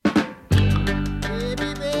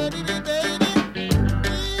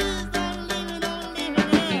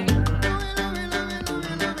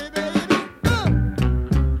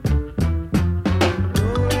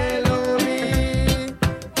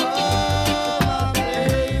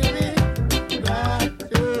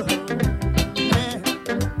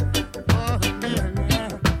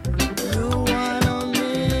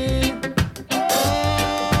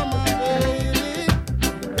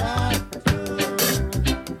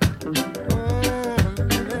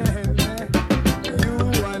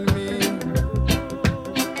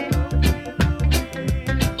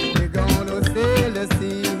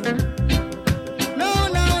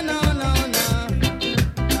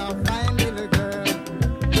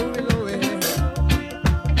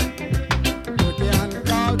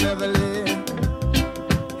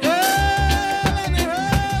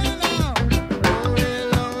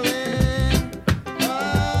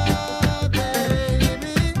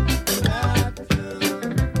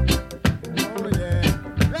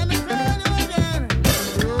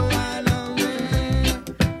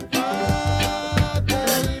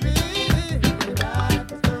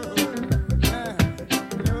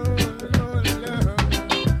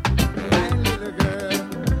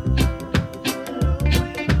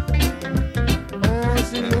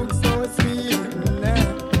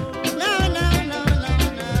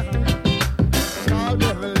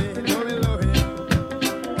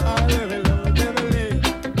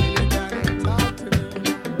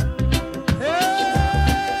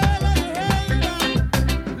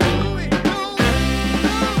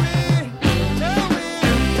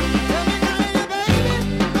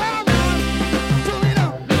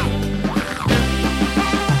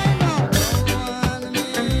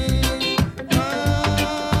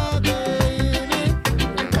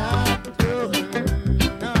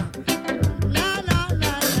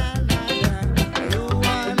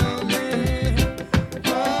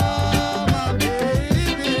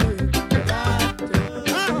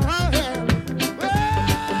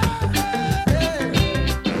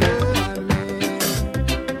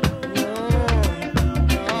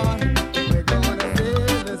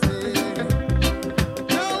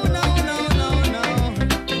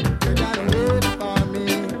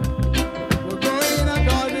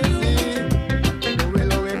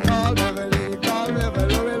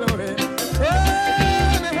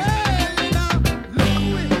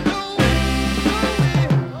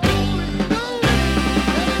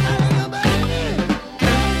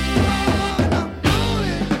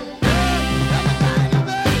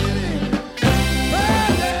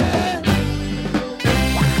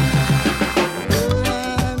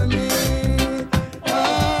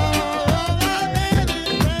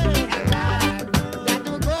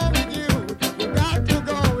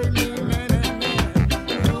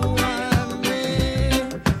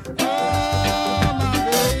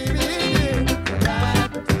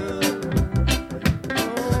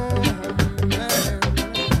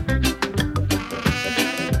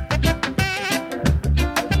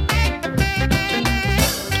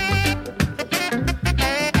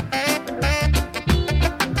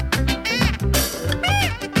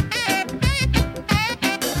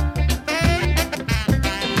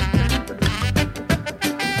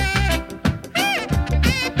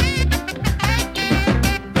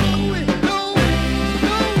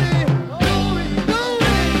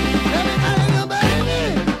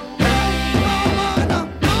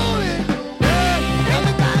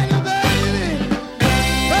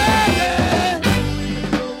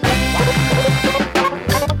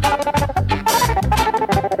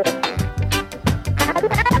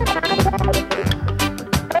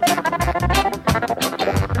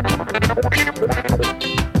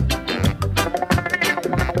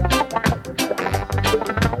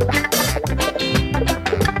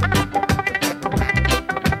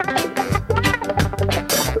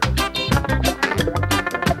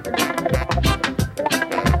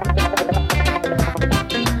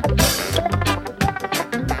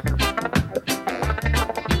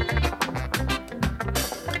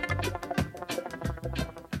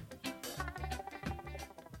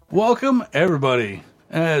Welcome, everybody.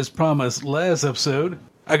 As promised last episode,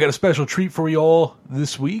 I got a special treat for you all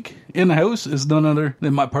this week. In the house is none other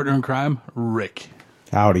than my partner in crime, Rick.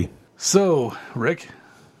 Howdy. So, Rick,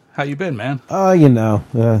 how you been, man?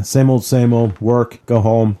 Same old, work, go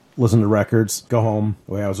home, listen to records, go home.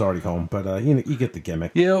 Well, I was already home, but you get the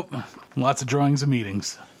gimmick. Yep, lots of drawings and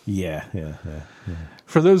meetings. Yeah.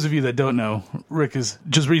 For those of you that don't know, Rick has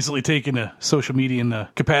just recently taken to social media in the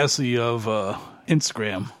capacity of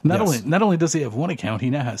Instagram. Not only does he have one account, he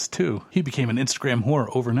now has two. He became an Instagram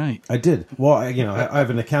whore overnight. I did. Well, I have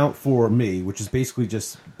an account for me, which is basically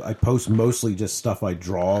just, I post mostly just stuff I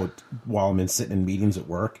draw while I'm sitting in meetings at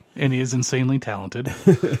work. And he is insanely talented.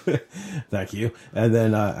 Thank you. And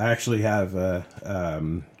then I actually have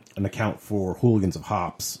an account for Hooligans of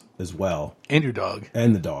Hops as well. And your dog.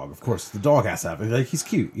 And the dog. Of course, the dog has to have it. Like, he's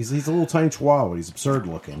cute. He's a little tiny chihuahua. He's absurd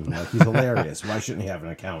looking. Like, he's hilarious. Why shouldn't he have an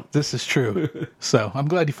account? This is true. So, I'm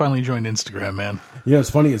glad you finally joined Instagram, man. You know,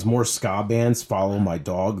 it's funny is more ska bands follow my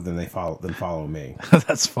dog than follow me.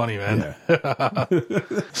 That's funny, man. Yeah.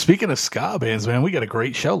 Speaking of ska bands, man, we got a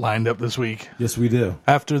great show lined up this week. Yes, we do.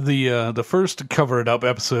 After the first Cover It Up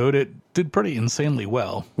episode, it did pretty insanely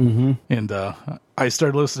well. Mm-hmm. And I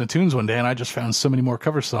started listening to tunes one day, and I just found so many more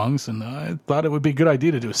cover songs, and I thought it would be a good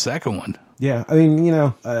idea to do a second one. Yeah, I mean,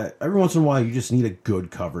 every once in a while, you just need a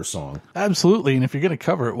good cover song. Absolutely, and if you're going to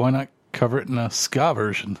cover it, why not cover it in a ska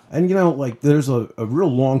version? And, there's a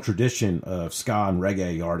real long tradition of ska and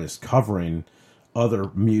reggae artists covering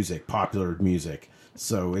other music, popular music.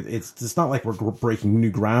 So it's not like we're breaking new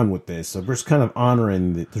ground with this. So we're just kind of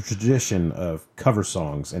honoring the tradition of cover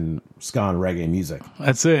songs and ska and reggae music.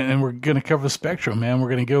 That's it. And we're going to cover the spectrum, man. We're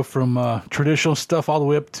going to go from traditional stuff all the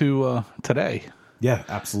way up to today. Yeah,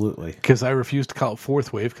 absolutely. Because I refuse to call it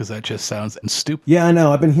fourth wave because that just sounds stupid. Yeah, I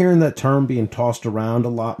know. I've been hearing that term being tossed around a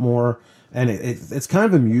lot more. And it's kind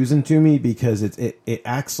of amusing to me because it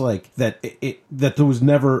acts like that that there was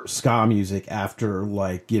never ska music after,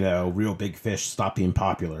 Real Big Fish stopped being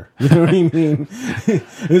popular. You know what I mean?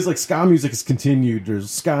 It's like ska music has continued. There's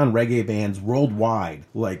ska and reggae bands worldwide,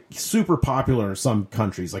 super popular in some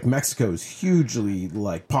countries. Like Mexico is hugely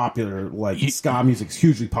popular. Ska music is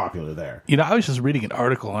hugely popular there. I was just reading an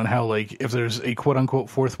article on how if there's a quote unquote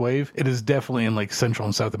fourth wave, it is definitely in Central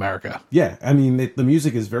and South America. Yeah, I mean the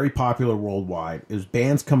music is very popular worldwide. There's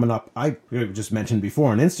bands coming up. I just mentioned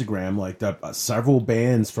before on Instagram, several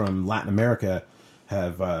bands from Latin America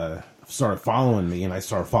have started following me, and I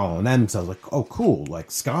started following them. So I was like, oh, cool,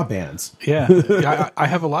 ska bands. Yeah, I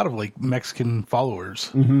have a lot of Mexican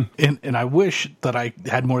followers, mm-hmm. and I wish that I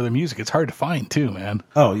had more of their music. It's hard to find too, man.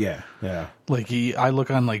 Oh yeah. I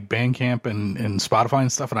look on Bandcamp and Spotify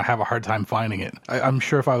and stuff, and I have a hard time finding it. I'm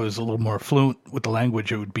sure if I was a little more fluent with the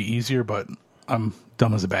language, it would be easier, but I'm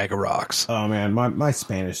dumb as a bag of rocks. Oh, man, my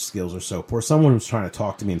Spanish skills are so poor. Someone was trying to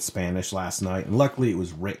talk to me in Spanish last night, and luckily it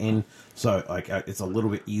was written, so it's a little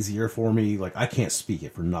bit easier for me. I can't speak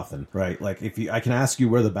it for nothing, right? I can ask you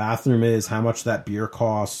where the bathroom is, how much that beer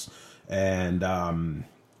costs, and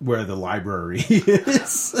where the library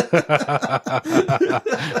is.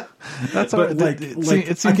 That's but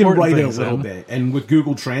it's I can write it a little bit, and with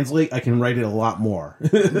Google Translate, I can write it a lot more.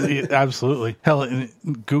 Absolutely, hell, in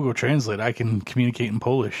Google Translate, I can communicate in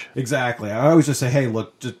Polish. Exactly. I always just say, "Hey,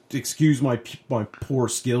 look, just excuse my poor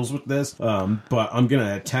skills with this, but I'm going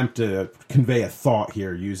to attempt to convey a thought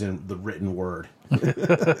here using the written word."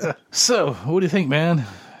 So, what do you think, man?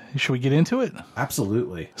 Should we get into it?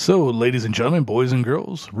 Absolutely. So, ladies and gentlemen, boys and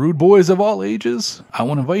girls, rude boys of all ages, I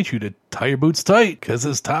want to invite you to tie your boots tight, because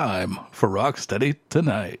it's time for Rocksteady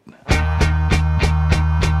Tonight.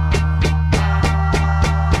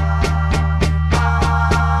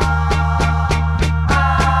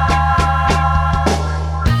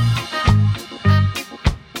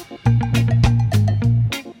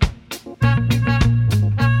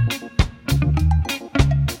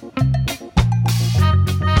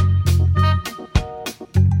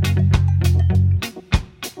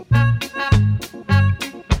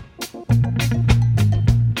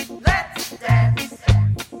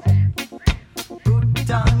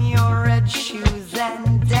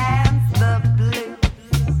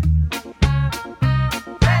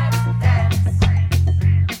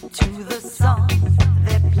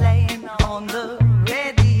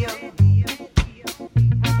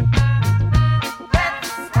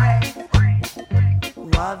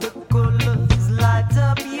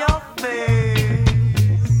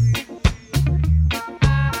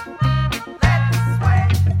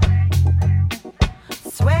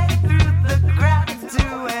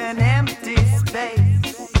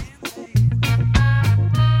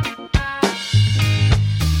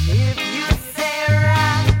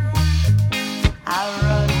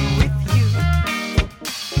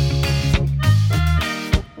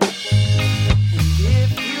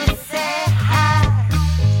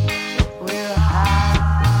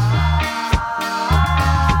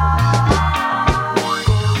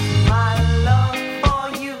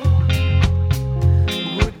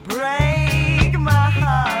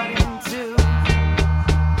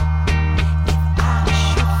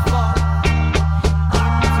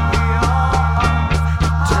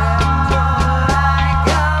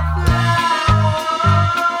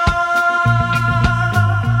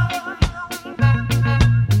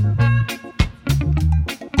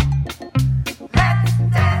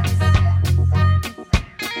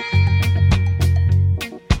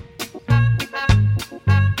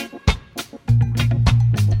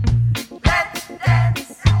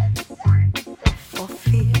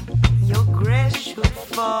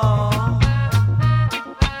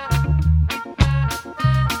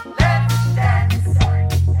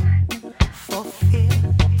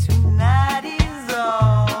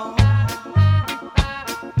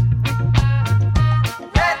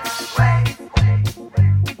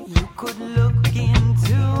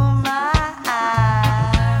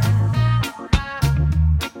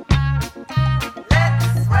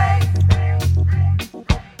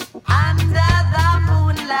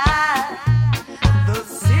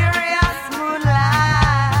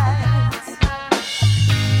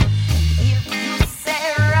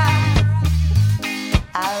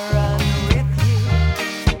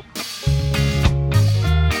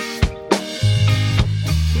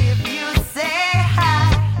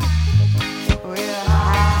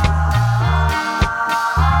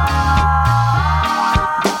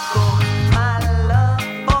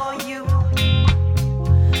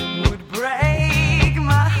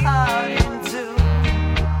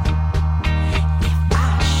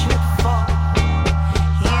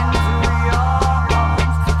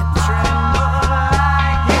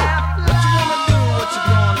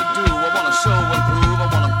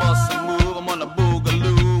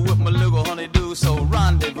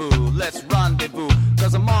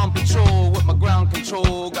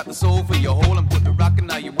 soul for your hole and put the rock in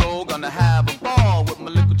now you roll. Gonna have a ball with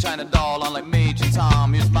my little China doll on like Major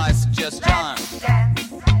Tom. Here's my suggestion. Let's dance.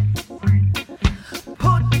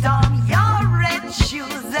 Put on your red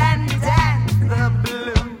shoes and dance the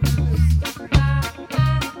blues.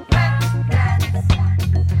 Let's dance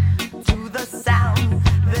to the sound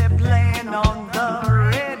they're playing on the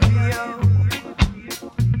radio.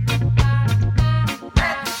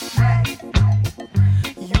 Let's dance.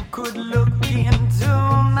 You could look into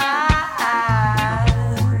my eyes.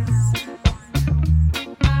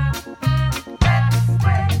 Let's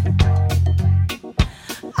dance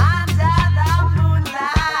under the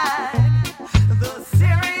moonlight, the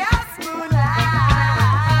serious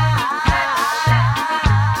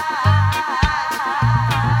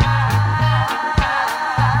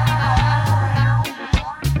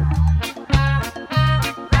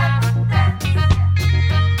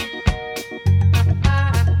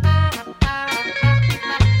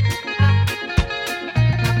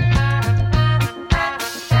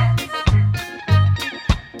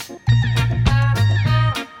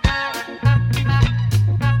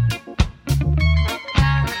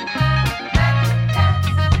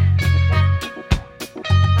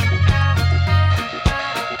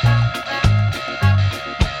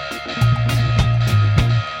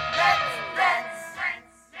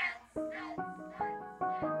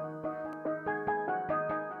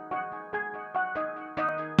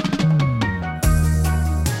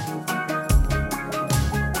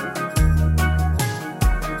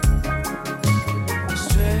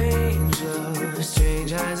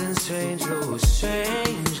Strange eyes and strange love,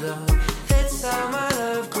 strange love. That's how my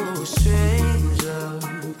love goes, strange love.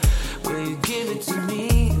 Will you give it to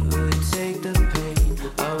me? Will you take the pain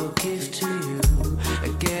I will give to you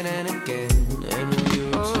again and again? And will you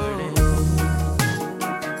return it?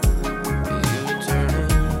 Will you return it?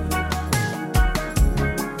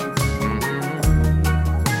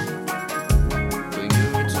 Will you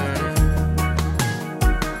return it?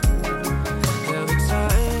 There'll be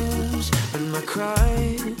times when my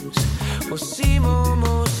cries will seem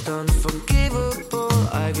almost unforgivable.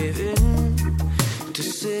 I give in to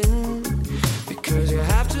sin because you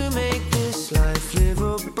have to make this life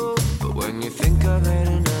livable. But when you think I've had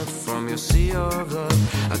enough from your sea of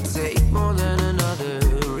love, I take more than another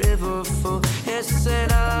river full. Yes,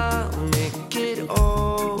 and I'll make it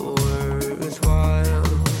all worthwhile.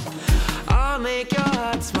 I'll make your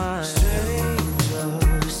heart smile. Strange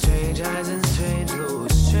love, strange eyes and strange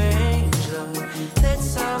love, strange love.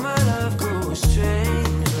 That's how my love goes,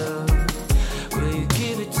 strange love. Will you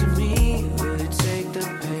give it to me? Will you take the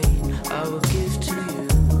pain I will give to you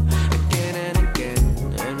again and again?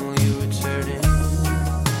 And will you return it?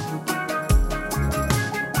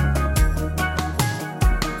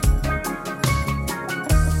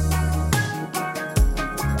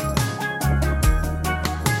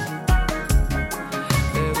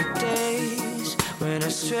 There were days when I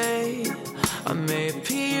stray. I may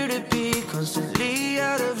appear to be constantly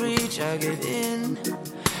out of reach. I give in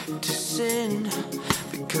to sin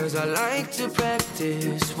because I like to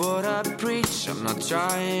practice what I preach. I'm not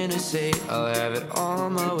trying to say I'll have it all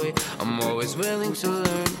my way. I'm always willing to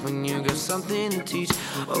learn when you got something to teach.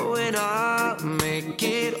 Oh, and I'll make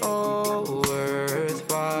it all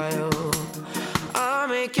worthwhile. I'll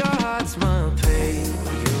make your heart smile. Pain,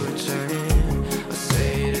 will you return it? I'll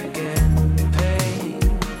say it again. Pain,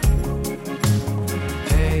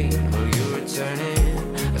 pain, will you return it?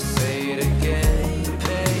 I'll say it again.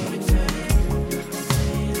 Pain,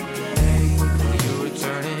 pain, will you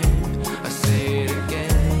return it? I'll say it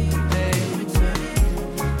again. Pain,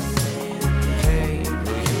 pain,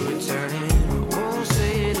 will you return it? I won't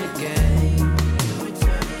say it again.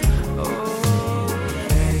 Oh,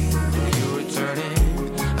 pain, will you return it?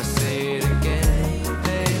 I say it again.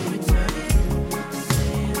 Pain,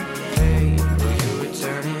 pain, will you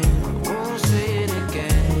return it? I won't say it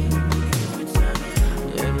again.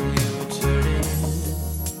 And will you return it?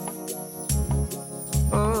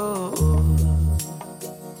 Oh,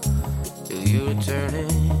 will you return it?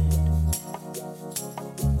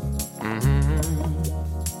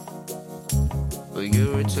 Will you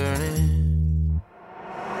return it?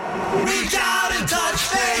 Reach out and touch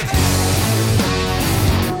faith.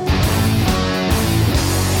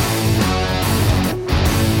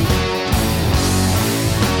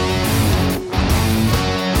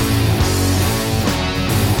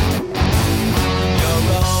 Your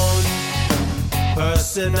own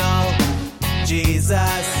personal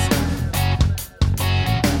Jesus.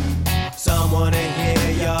 Someone to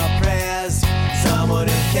hear your prayers. Someone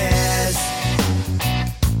who cares.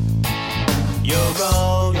 Your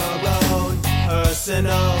own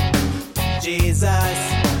personal Jesus.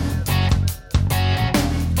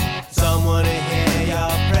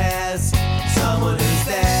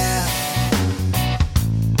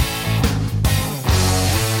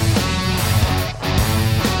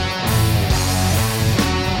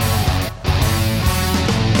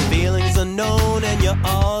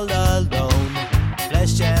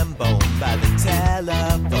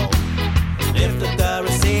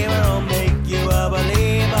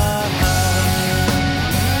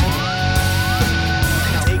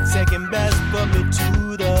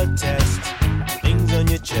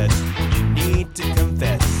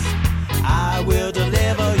 I will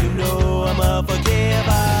deliver. You know I'm a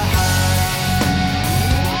forgiver.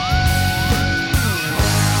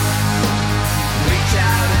 Reach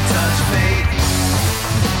out and touch faith.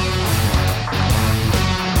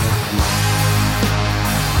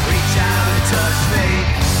 Reach out and touch faith.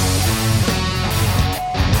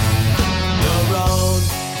 Your own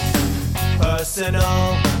personal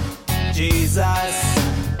Jesus.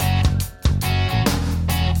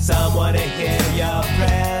 Someone to hear your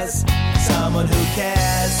prayers. Someone who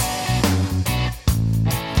cares.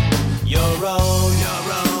 Your own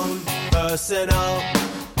personal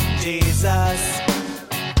Jesus.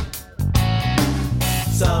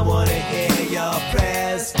 Someone to hear your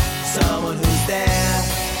prayers. Someone who's there.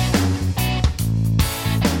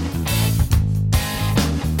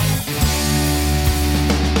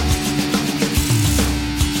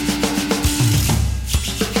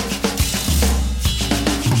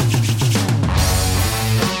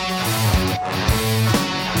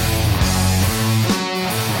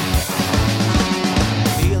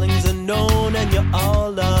 Feelings unknown and you're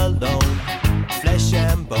all alone. Flesh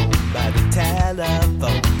and bone by the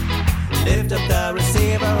telephone. Lift up the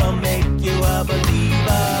receiver, I'll make you a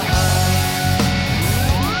believer.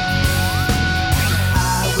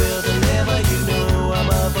 I will deliver, you know I'm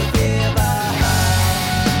a forgiver.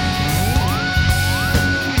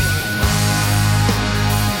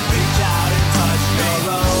 Reach out and touch your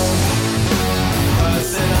own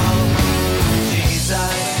personal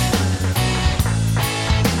Jesus.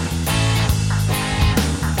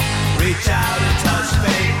 Reach out and touch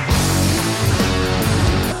faith.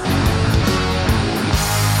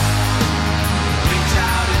 Reach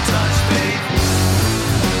out and touch faith.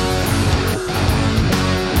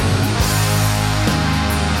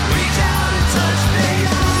 Reach out and touch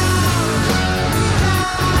faith.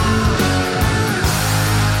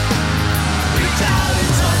 Reach out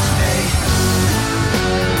and touch faith.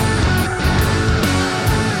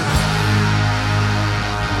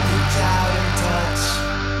 Reach out and touch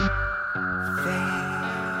faith.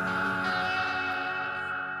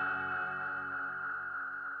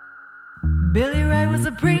 Billy Ray was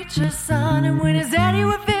a preacher's son, and when his daddy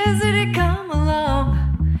would visit, he'd come along.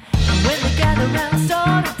 And when they gathered around and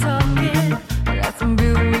started talking, that's when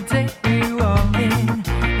Billy would take me walking.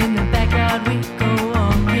 In the backyard we'd go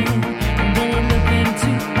walking, and then he'd look into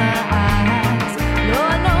my eyes.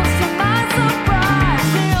 Lord knows to my surprise,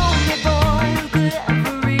 the only boy who could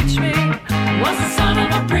ever reach me was the son of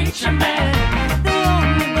a preacher man. The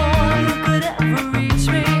only boy who could ever reach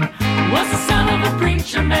me was the son of a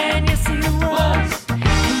preacher man. Yes, he was.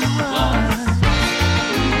 He was.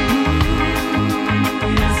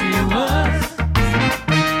 Ooh, yes, he was.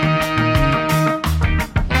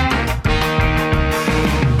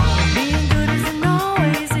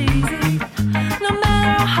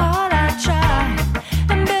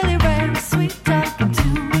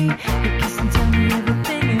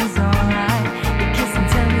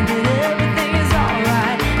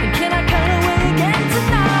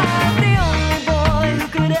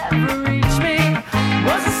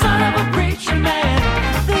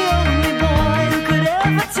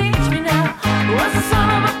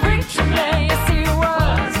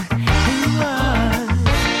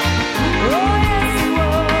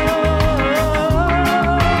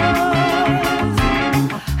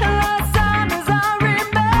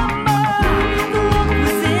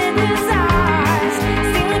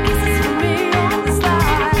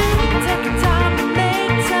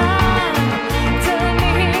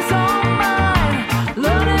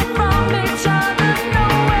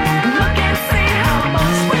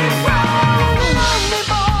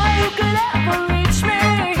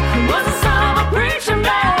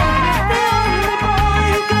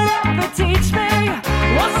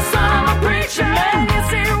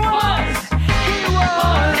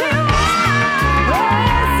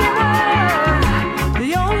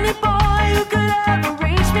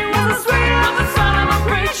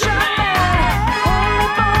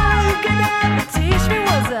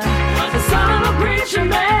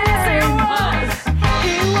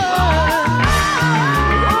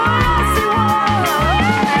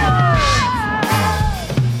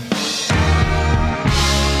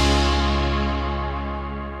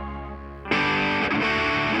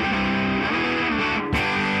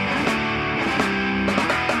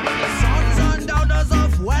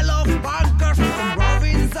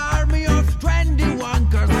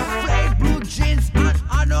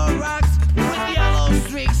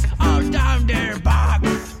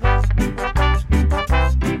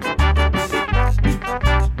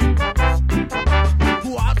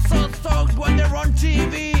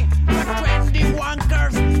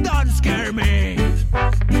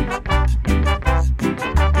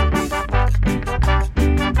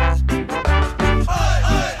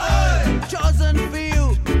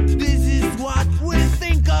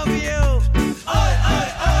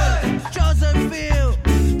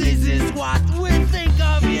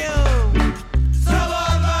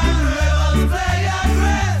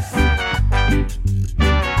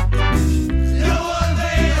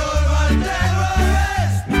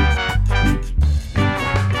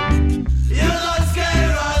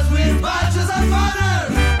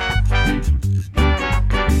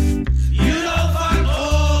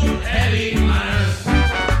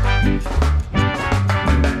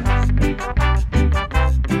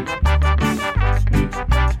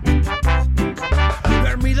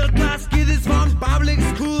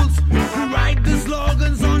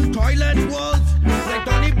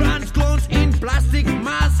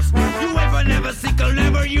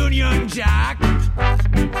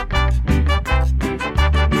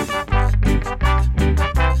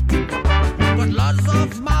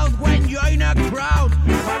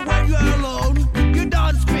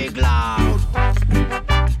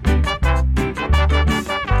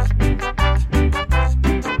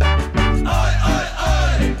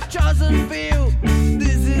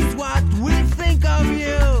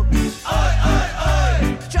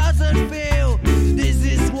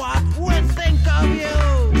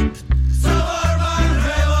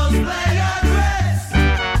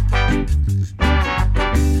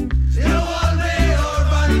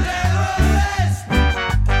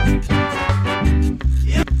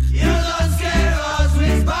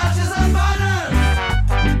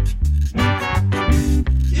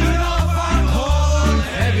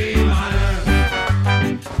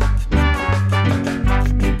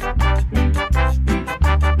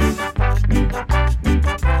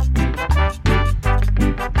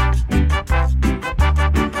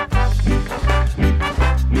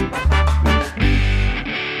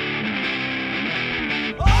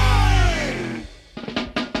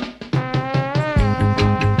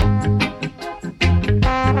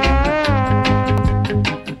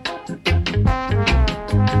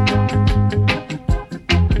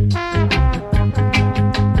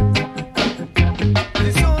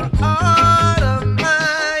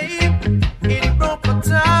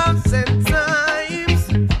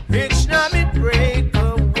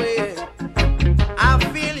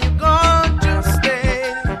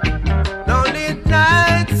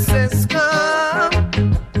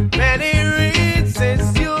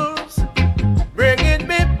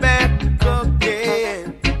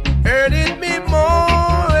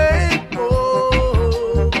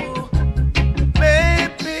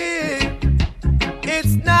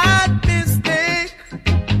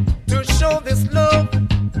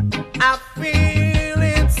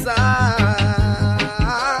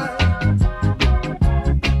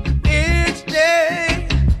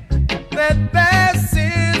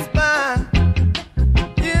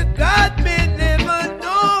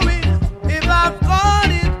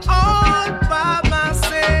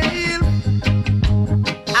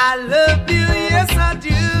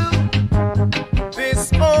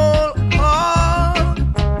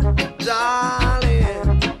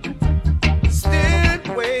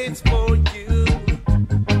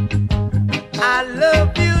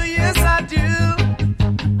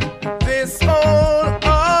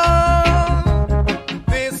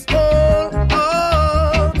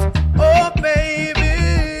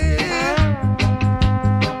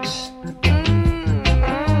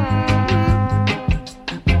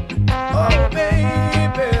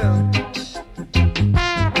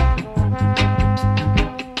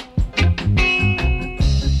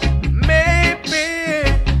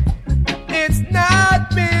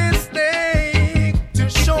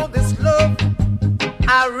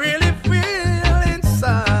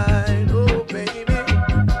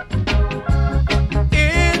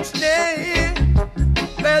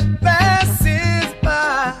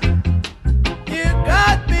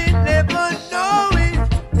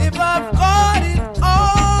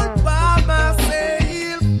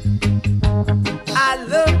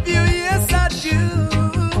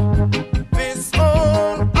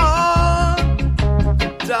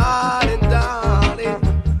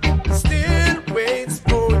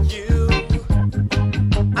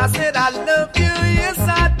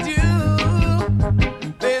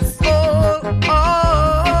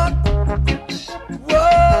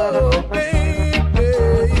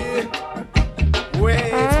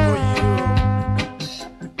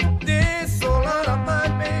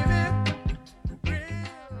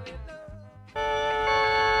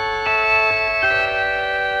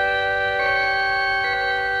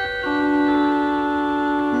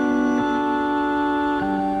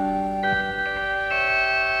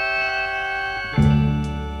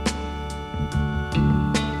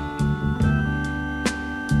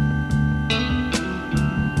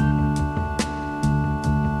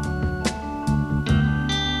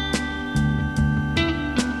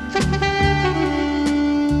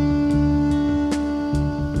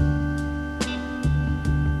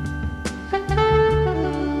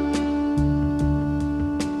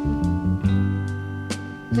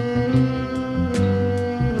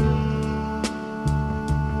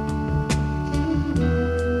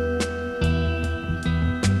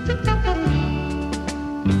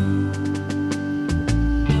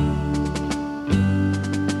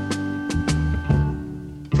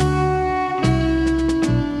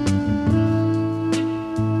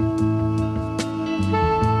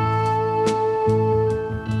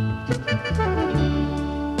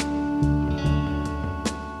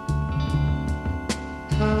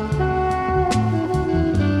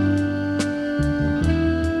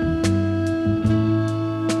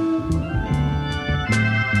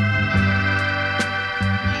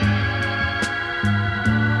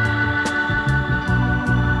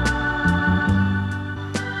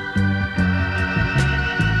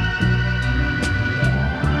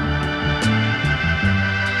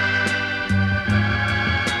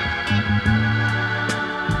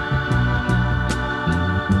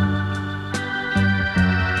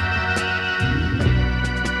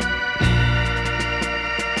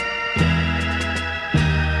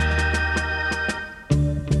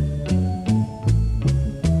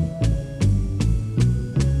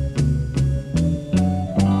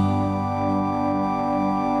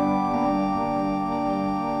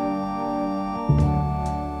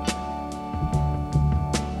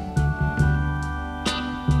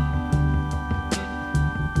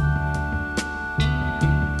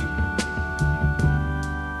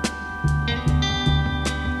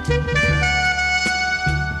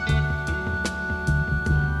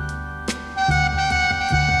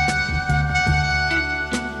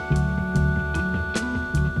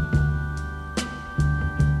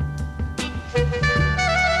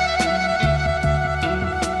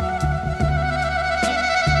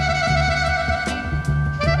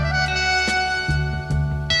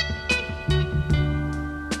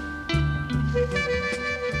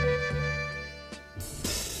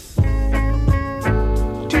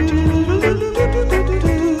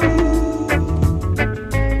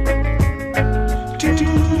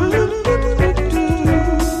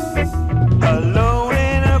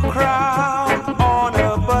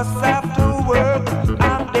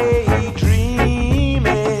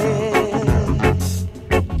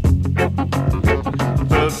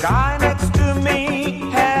 guy next to me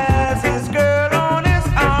has his girl on his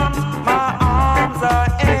arm. My arms are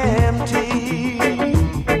empty.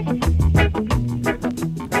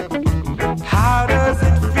 How does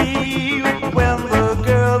it feel when the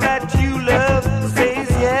girl that you love says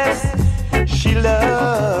yes, she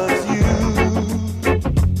loves you?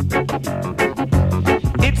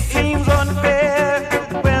 It seems unfair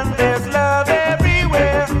when there's love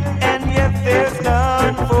everywhere and yet there's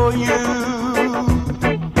none for you.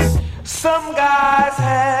 Some guys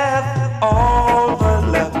have all the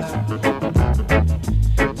luck.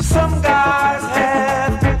 Some guys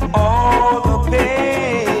have all the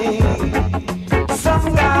pain.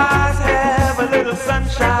 Some guys have a little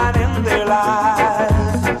sunshine in their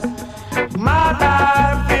lives. My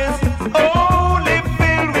life is only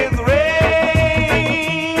filled with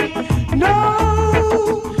rain. No,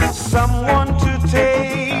 someone to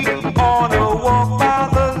take on a walk by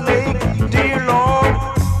the lake. Dear Lord,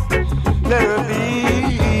 let her be.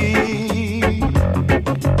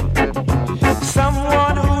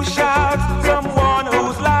 Someone who shouts, someone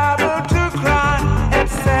who's liable to cry at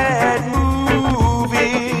sad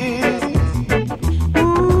movies.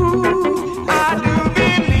 Ooh, I do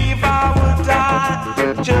believe I would die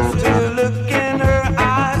just to look in her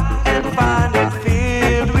eyes and find it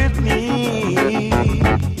filled with me.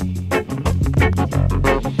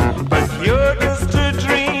 But you're just a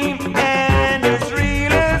dream, and as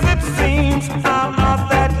real as it seems, I'm not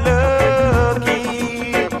that lucky.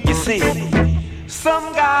 You see,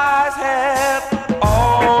 some guys have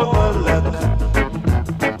all the luck.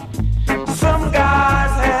 Some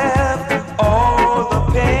guys have all the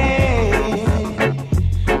pain.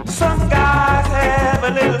 Some guys have a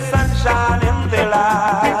little sunshine in their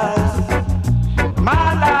lives.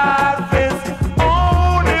 My life is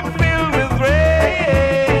only filled with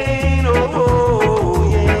rain.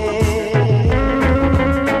 Oh, yeah.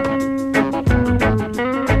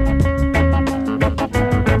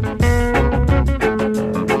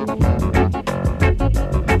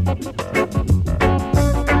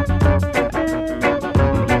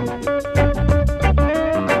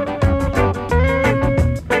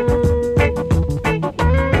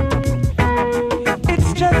 It's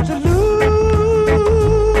just a losing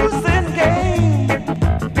game.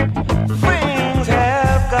 Things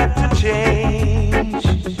have got to change.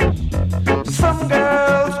 Some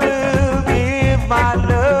girls will give my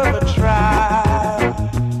love a try.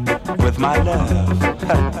 With my love,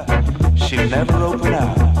 she'll never open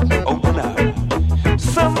up.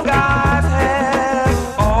 Some guys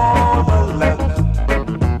have all the luck.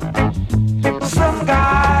 Some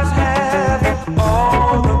guys have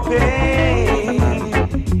all the pain.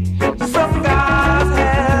 Some guys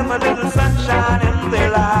have a little sunshine in their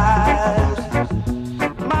lives.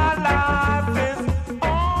 My life is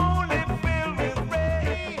only filled with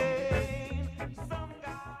rain.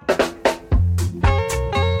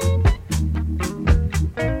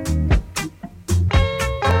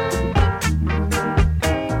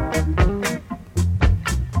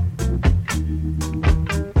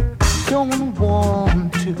 Some don't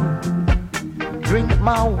want to drink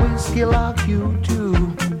my whiskey like you do.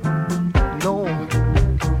 No,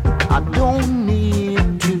 I don't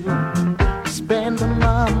need to spend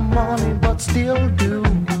my money, but still do.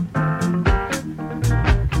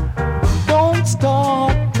 Don't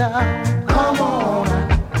stop now, come on.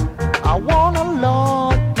 I want a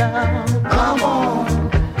lot now, come on.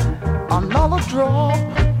 Another drop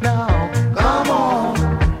now, come on.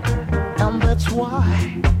 And that's why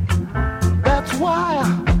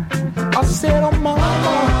I said, oh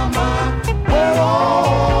mama, we're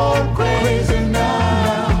all crazy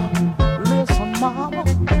now. Listen, mama,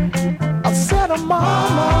 I said, oh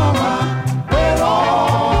mama, we're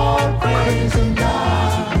all crazy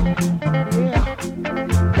now. Yeah.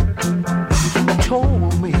 You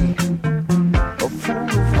told me a fool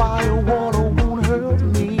of fire water won't hurt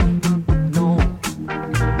me. No,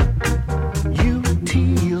 you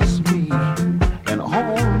tease me, and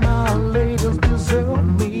all my ladies deserve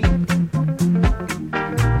me.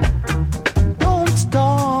 Don't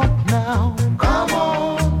stop now, come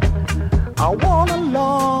on. I want a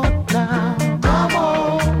lot now, come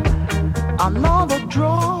on. Another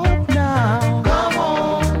drop now, come on.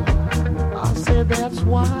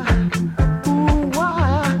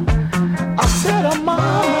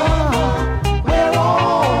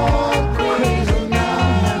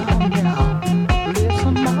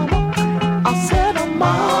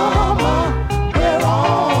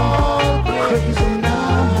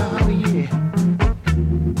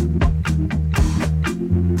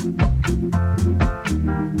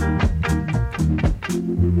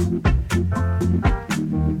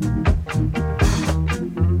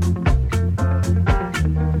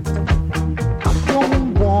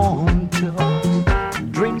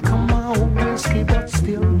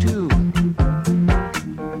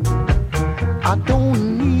 I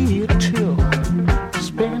don't need to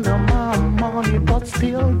spend my money, but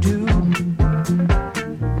still do.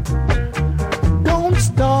 Don't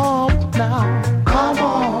stop now, come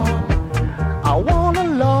on. I want a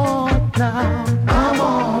lot now, come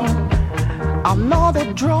on. I'm not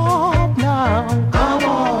a drop now, come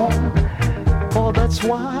on. Oh, that's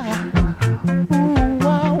why,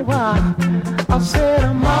 ooh, why. I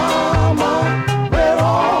said, Mama, we're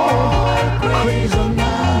all crazy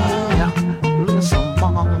now. Listen,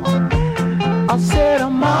 Mama. I said,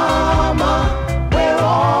 Mama, we're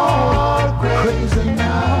all crazy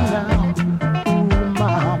now. Ooh,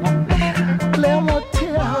 Mama, let me tell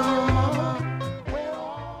you, Mama, we're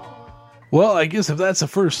all... Well, I guess if that's the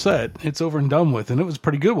first set, it's over and done with, and it was a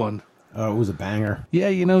pretty good one. Oh, it was a banger. Yeah,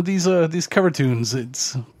 you know, these cover tunes,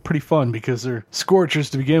 it's pretty fun because they're scorchers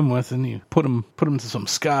to begin with, and you put them to some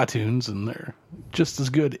ska tunes, and they're just as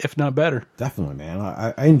good, if not better. Definitely, man.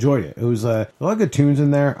 I enjoyed it. It was a lot of good tunes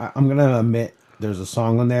in there. I'm going to admit there's a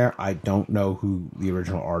song on there. I don't know who the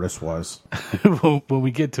original artist was. When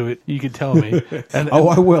we get to it, you can tell me. And, Oh,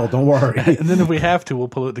 I will. Don't worry. and then if we have to, we'll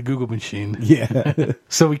pull out the Google machine. Yeah.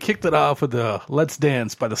 So we kicked it off with the Let's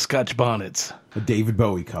Dance by the Scotch Bonnets. A David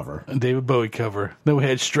Bowie cover. A David Bowie cover. Then we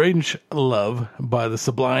had Strange Love by the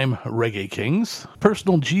Sublime Reggae Kings.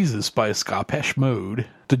 Personal Jesus by Ska-Pesh Mode.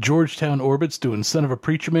 The Georgetown Orbits doing Son of a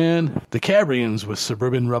Preacher Man. The Cabrians with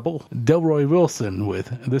Suburban Rebel. Delroy Wilson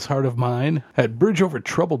with This Heart of Mine. Had Bridge Over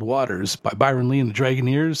Troubled Waters by Byron Lee and the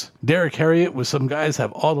Dragoneers. Derek Harriott with Some Guys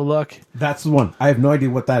Have All the Luck. That's the one. I have no idea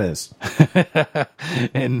what that is.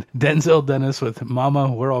 And Denzel Dennis with Mama,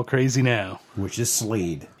 We're All Crazy Now. Which is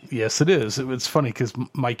Slade. Yes, it is. It's funny because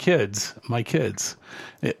my kids,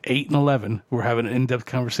 at 8 and 11, were having an in-depth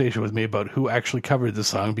conversation with me about who actually covered the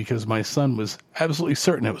song because my son was absolutely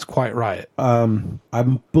certain it was Quiet Riot. I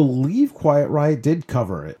believe Quiet Riot did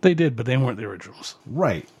cover it. They did, but they weren't the originals.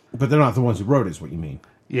 Right. But they're not the ones who wrote it, is what you mean.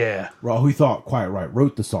 Yeah. Well, who thought Quiet Riot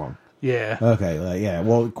wrote the song? Yeah. Okay, yeah.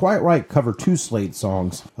 Well, Quiet Riot covered 2 Slade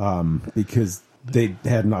songs because they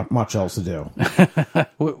had not much else to do.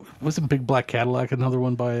 Wasn't Big Black Cadillac another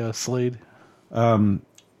one by Slade? The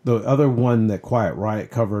other one that Quiet Riot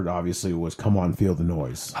covered, obviously, was Come On, Feel the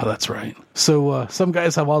Noise. Oh, that's right. So Some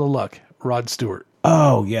Guys Have All the Luck, Rod Stewart.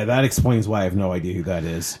 Oh, yeah, that explains why I have no idea who that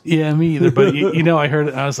is. Yeah, me either. But, you know, I heard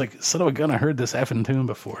it, and I was like, son of a gun, I heard this effing tune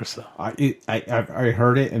before. So I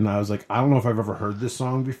heard it, and I was like, I don't know if I've ever heard this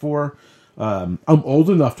song before. I'm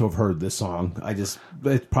old enough to have heard this song. It's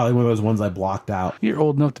probably one of those ones I blocked out. You're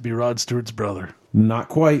old enough to be Rod Stewart's brother. Not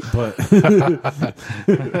quite, but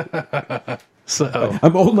So,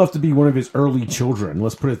 I'm old enough to be one of his early children.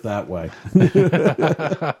 Let's put it that way.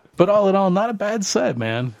 but all in all, not a bad set,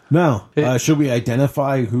 man. No. Should we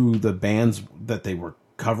identify who the bands that they were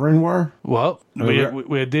covering were? Well,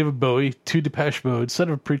 we had David Bowie, 2 Depeche Mode, Son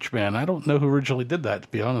of a Preacher Man. I don't know who originally did that, to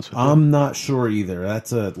be honest with you. I'm not sure either.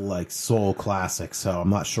 That's a soul classic, so I'm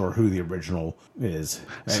not sure who the original is.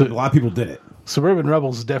 So- A lot of people did it. Suburban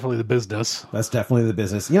Rebels is definitely the business. That's definitely the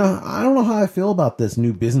business. You know, I don't know how I feel about this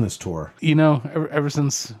new business tour. You know, ever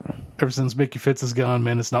since Mickey Fitz is gone,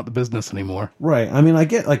 man, it's not the business anymore. Right. I mean, I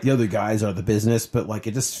get like the other guys are the business, but like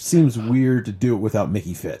it just seems weird to do it without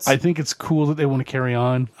Mickey Fitz. I think it's cool that they want to carry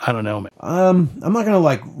on. I don't know, man. I'm not gonna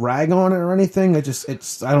like rag on it or anything. I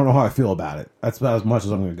don't know how I feel about it. That's about as much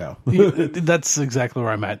as I'm gonna go. That's exactly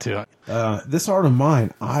where I'm at too. This Heart of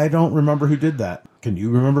Mine, I don't remember who did that. Can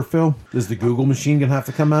you remember, Phil? Is the Google machine gonna have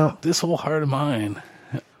to come out? This whole Heart of Mine.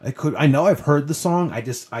 I know I've heard the song. I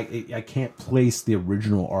can't place the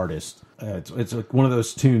original artist. It's like one of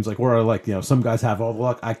those tunes like where like, you know, Some Guys Have All the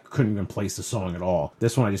Luck. I couldn't even place the song at all.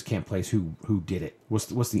 This one I just can't place who did it. What's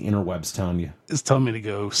the interwebs telling you? It's telling me to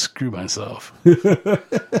go screw myself.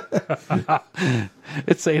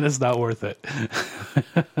 It's saying it's not worth it.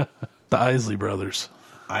 The Isley Brothers.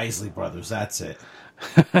 Isley Brothers, that's it.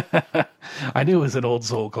 I knew it was an old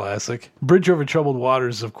soul classic. Bridge Over Troubled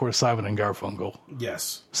Waters, of course, Simon and Garfunkel.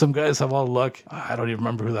 Yes. Some Guys Have All the Luck. I don't even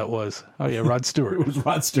remember who that was. Oh, yeah, Rod Stewart. It was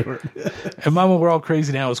Rod Stewart. And Mama, We're All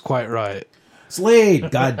Crazy Now is Quiet Riot. Slade,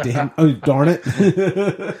 goddamn! Oh, darn it!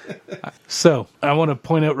 So, I want to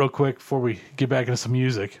point out real quick before we get back into some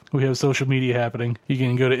music. We have social media happening. You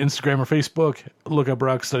can go to Instagram or Facebook, look up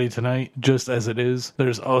Rock Study Tonight, just as it is.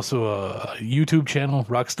 There's also a YouTube channel,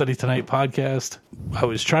 Rock Study Tonight Podcast. I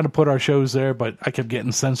was trying to put our shows there, but I kept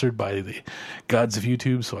getting censored by the gods of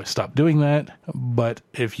YouTube, so I stopped doing that. But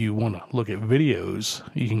if you want to look at videos,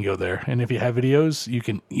 you can go there. And if you have videos, you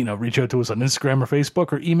can, reach out to us on Instagram or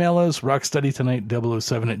Facebook or email us, rockstudytonight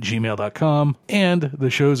rockstudytonight007@gmail.com. And the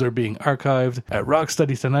shows are being archived at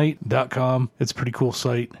rockstudytonight.com. It's a pretty cool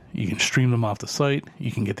site. You can stream them off the site.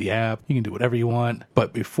 You can get the app. You can do whatever you want.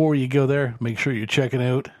 But before you go there, make sure you're checking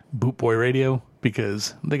out Boot Boy Radio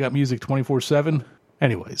because they got music 24/7.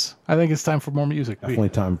 Anyways, I think it's time for more music. Definitely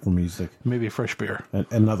time for music. Maybe a fresh beer. And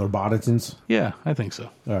another Boddingtons? Yeah, I think so.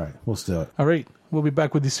 All right, let's do it. All right, we'll be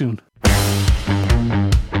back with you soon.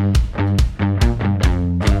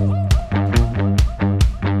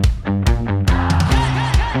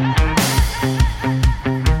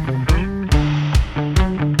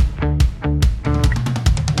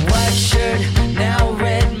 White shirt, now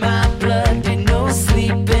red, my bloody nose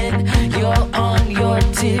sleeping. You're on your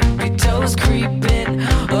tippy toes, creeping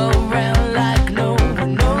around like no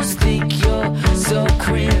one knows. Think you're so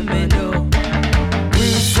criminal.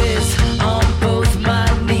 Bruises on both my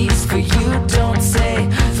knees for you. Don't say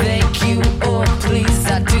thank you or please.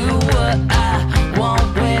 I do what I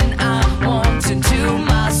want when I want to do.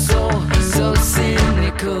 My soul so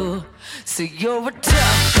cynical. So you're a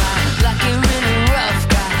tough guy, like a really rough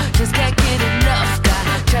guy. Just can't get enough guy,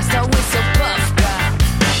 just always so buff guy.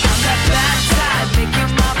 I'm that bad type, make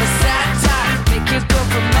your mama sad type, make your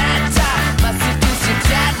girlfriend mad type, my seduce your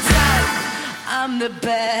dad type. I'm the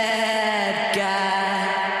bad guy.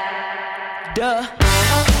 Duh.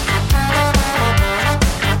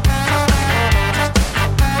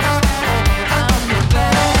 I'm the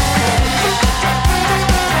bad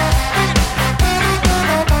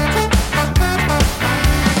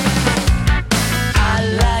I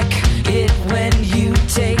like it when you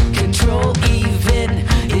take control, even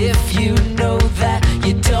if you know that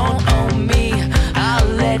you don't own me. I'll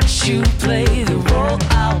let you play the role,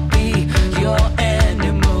 I'll be your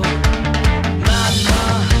animal. My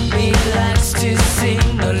mommy likes to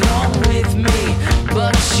sing along with me,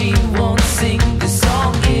 but she won't sing the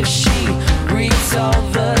song if she reads all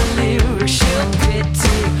the lyrics. She'll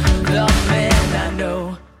pity the man I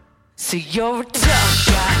know. So you're a tough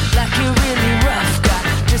guy, like a really rough guy.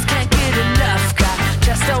 Just can't get enough guy,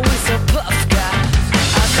 just always so puff guy.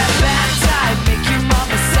 I'm that bad type, make your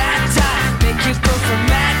mama sad type, make your girlfriend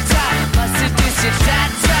mad type, my seduce your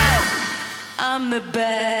dad type. I'm the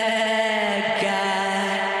bad guy.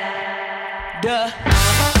 Duh.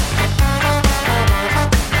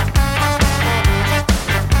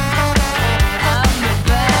 I'm the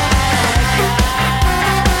bad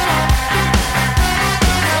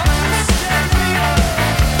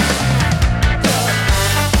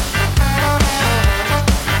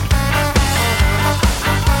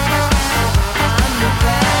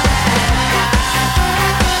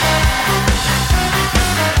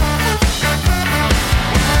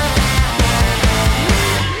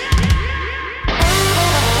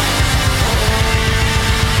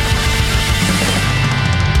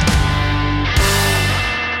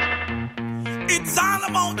It's all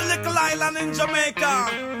about the little island in Jamaica.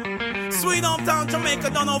 Sweet hometown Jamaica,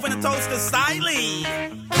 done over in the toaster styling.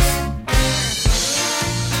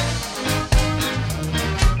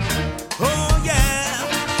 Oh yeah.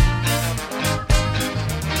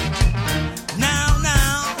 Now.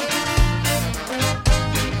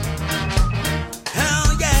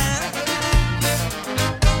 Hell yeah.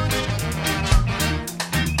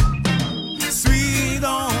 Sweet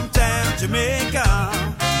hometown Jamaica.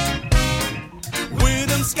 With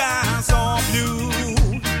them skies all blue.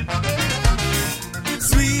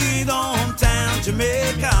 Sweet hometown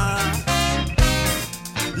Jamaica.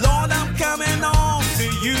 Lord, I'm coming home to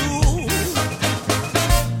you.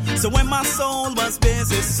 So when my soul was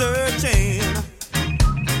busy searching,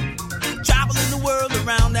 traveling the world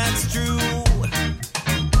around, that's true.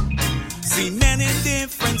 See many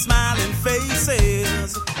different smiling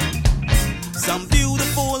faces, some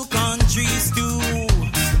beautiful countries too.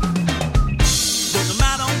 But no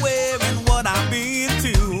matter where and what I've been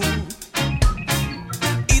to,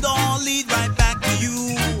 it all lead right back to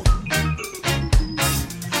you.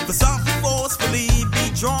 For something forcefully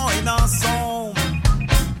be drawing us home.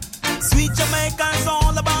 Sweet Jamaica is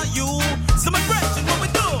all about you. So my question, what we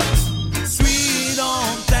do? Sweet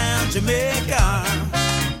hometown Jamaica,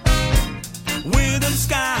 with them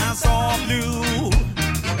skies all blue.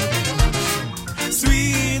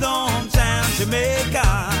 Sweet hometown Jamaica.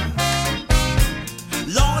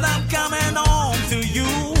 Lord, I'm coming home to you.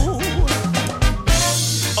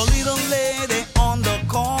 A little lady on the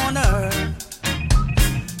corner,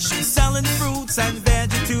 she's selling fruits and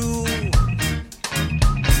veggies too.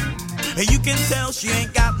 And you can tell she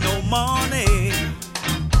ain't got no money,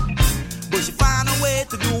 but she find a way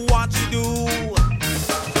to do what she do.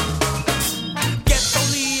 Get to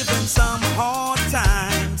live in some hard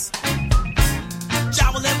times.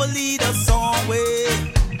 Jah will never lead us on.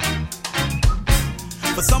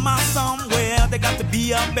 But somehow, somewhere, there got to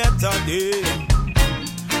be a better day.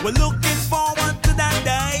 We're looking forward to that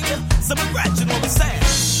day. Some Gretchen will be saying,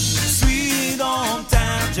 sweet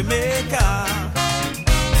hometown Jamaica,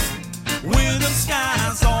 with the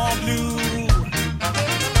skies all blue.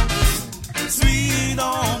 Sweet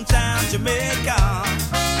hometown Jamaica,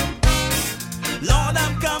 Lord,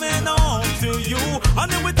 I'm coming home to you.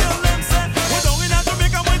 And then we tell them, say, we're down in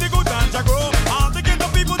Jamaica where the good times are grow. All the ghetto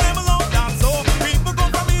people, them love that so. People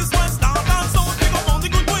come from east, west, north, and south. They come on the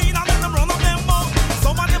good weed and then them run up them mouth.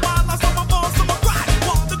 Some of them bad, some of us, some of cry.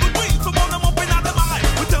 Want the good weed, some of them up in at them eye.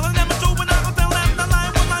 We're telling them the truth, we're not gonna tell them the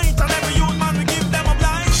lie. One night and every youth man, we give them a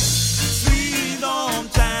blind. Sweet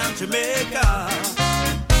hometown Jamaica,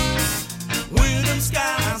 with them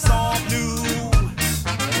skies all blue.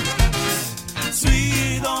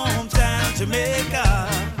 Sweet hometown Jamaica,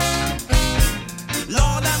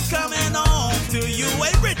 Lord, I'm coming home to you.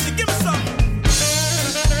 Hey, Richie, give me some.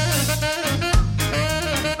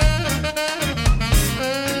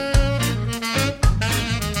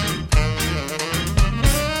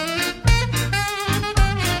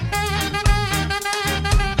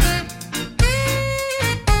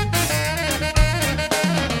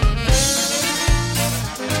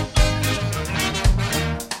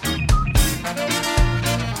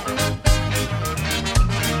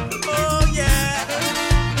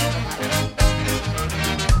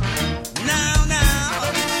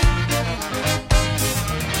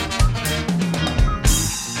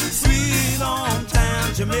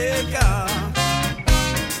 Jamaica,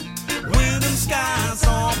 with them skies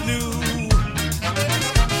all blue.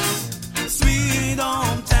 Sweet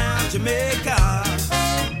hometown Jamaica,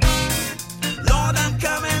 Lord, I'm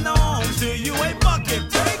coming home to you. Hey, Bucket,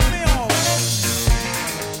 take me home.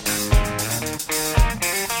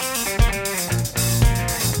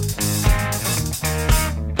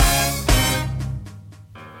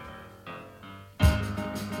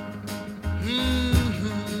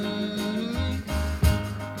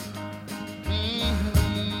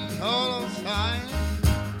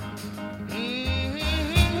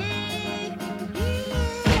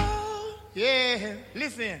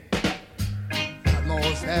 Listen,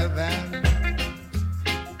 North Heaven,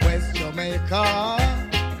 West Jamaica,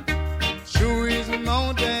 Shoes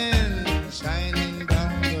Mountain, shining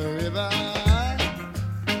down the river.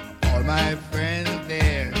 All my friends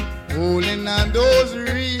there, holding on those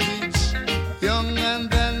reeds, young and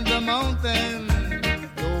then the mountain,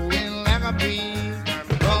 going like a bee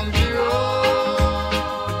from the road.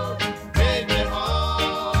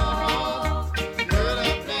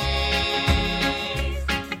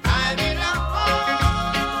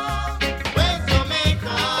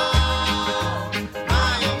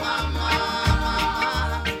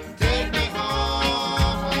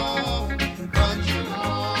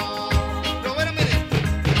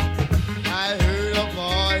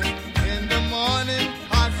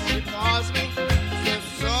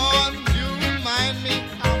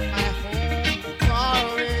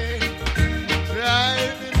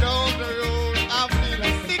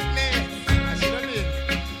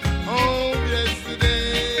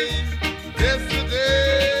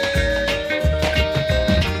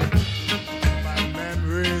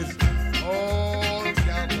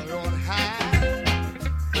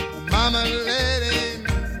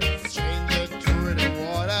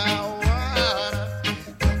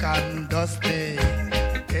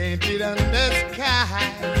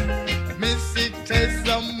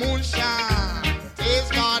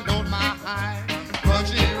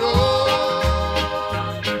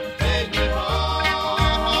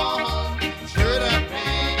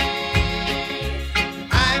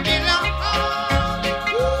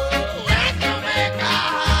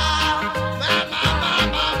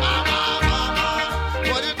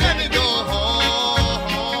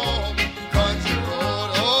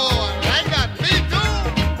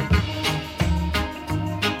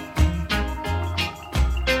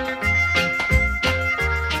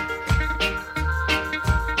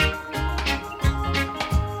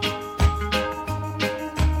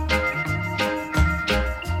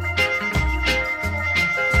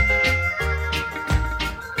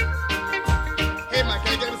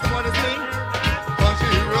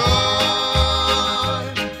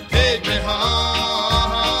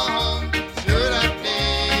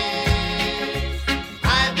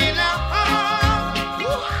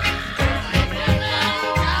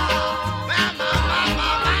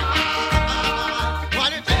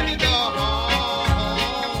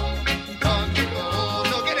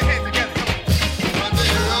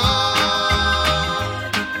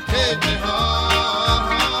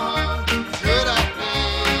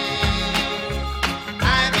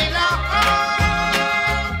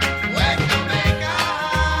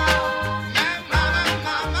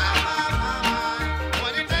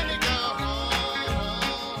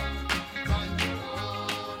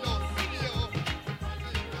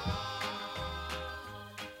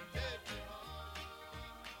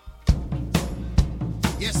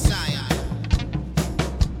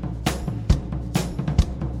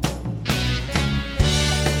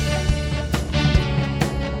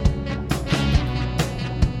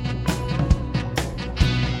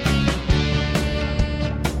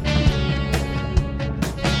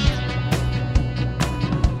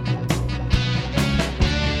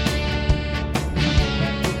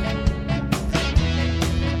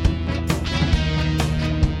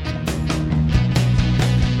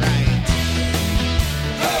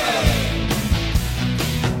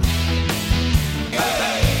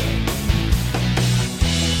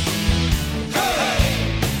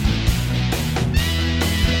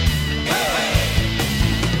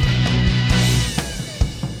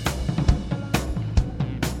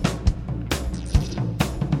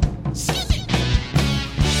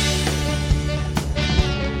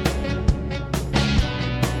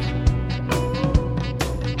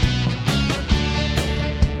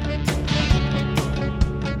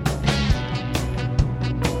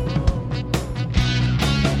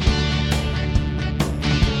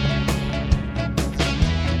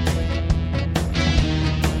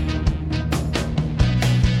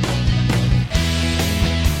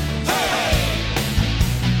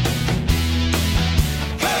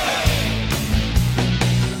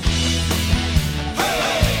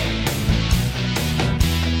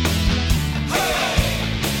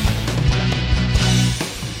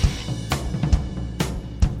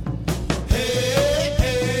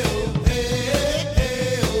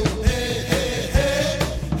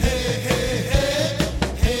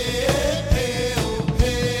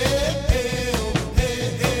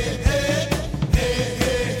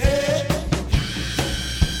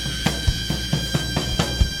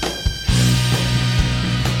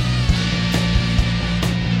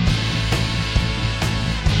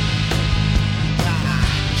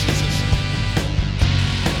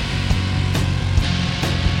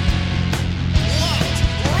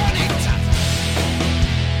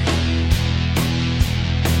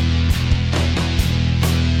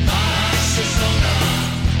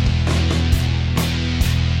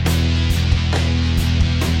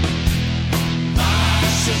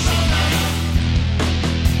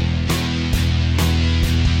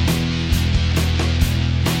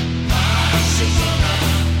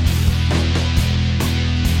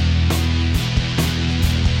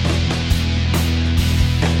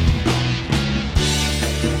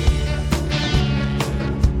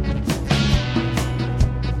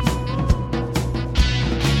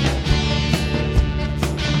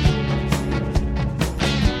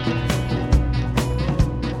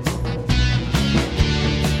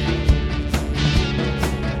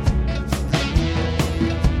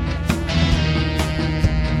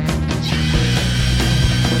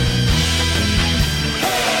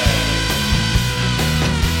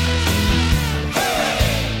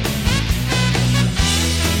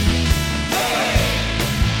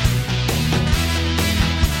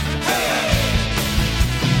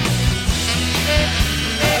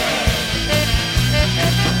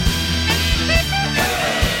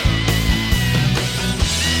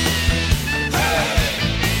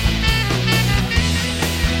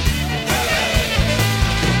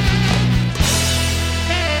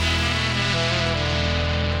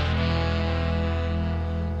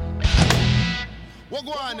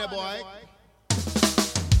 boy.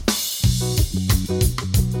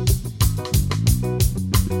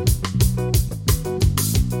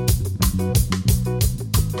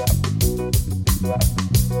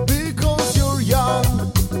 Because you're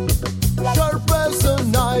young, sharp as a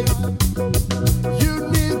knife, you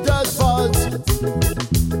need that buzz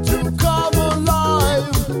to come alive.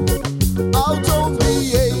 Out on the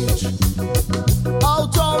age,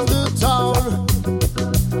 out on the town,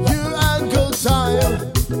 you ain't got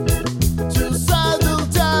time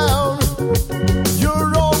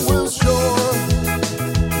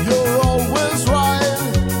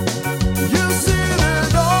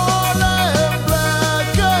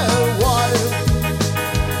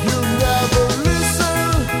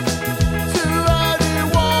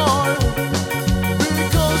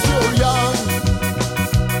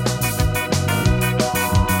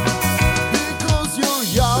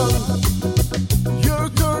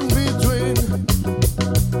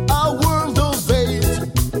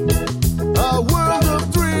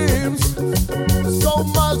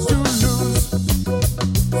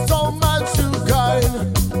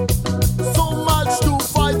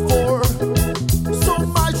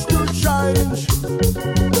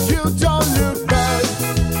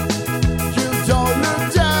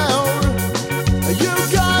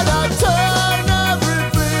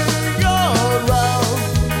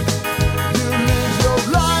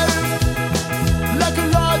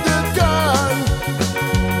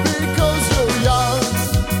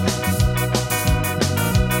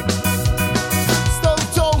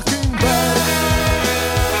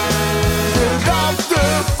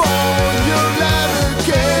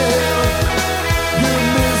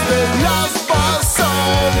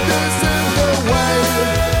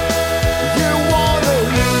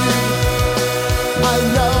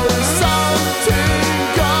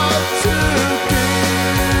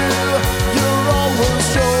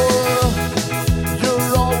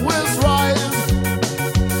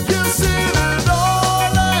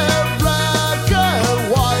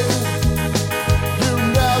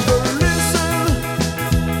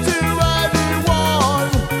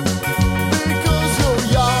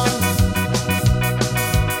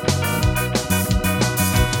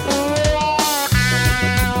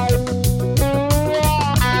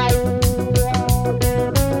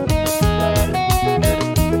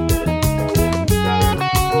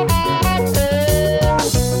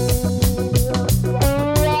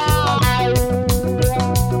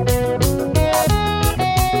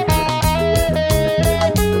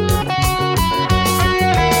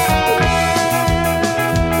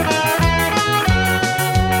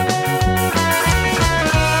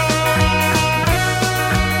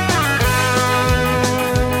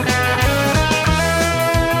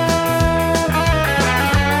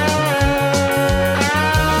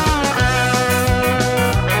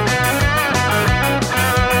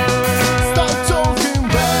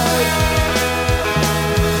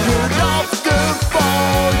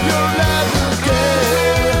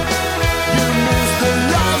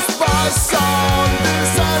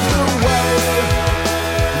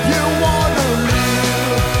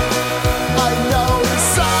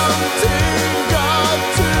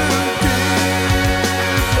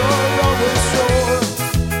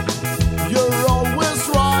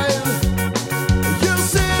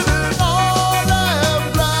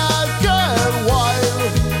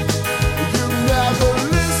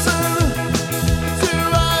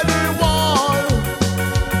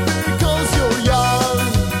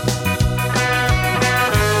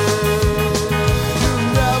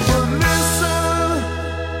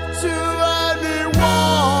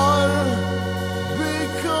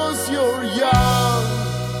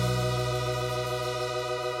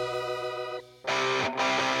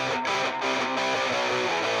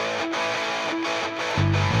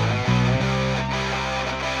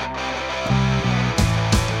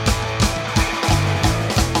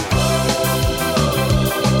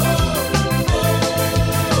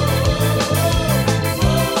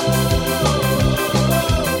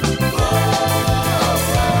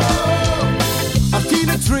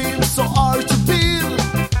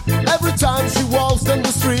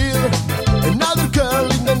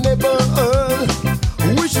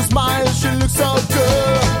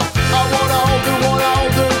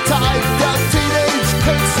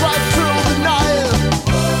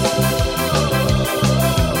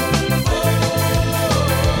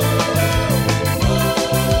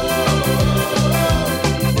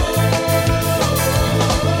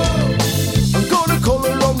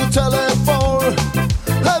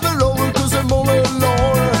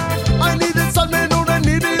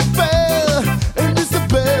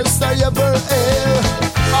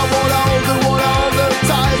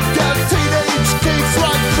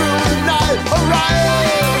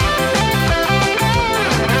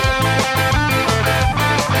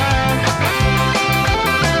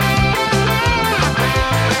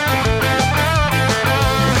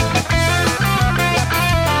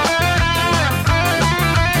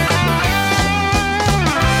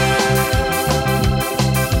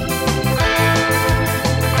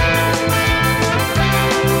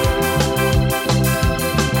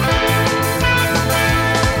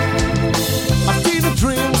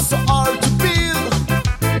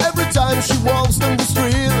as she walks down the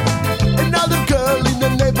street. Another girl in the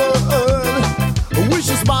neighborhood. When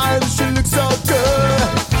she smiles, she looks so good.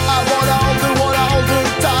 I wanna hold her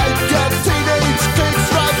tight. Get teenage kicks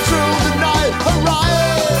right through the night. Alright.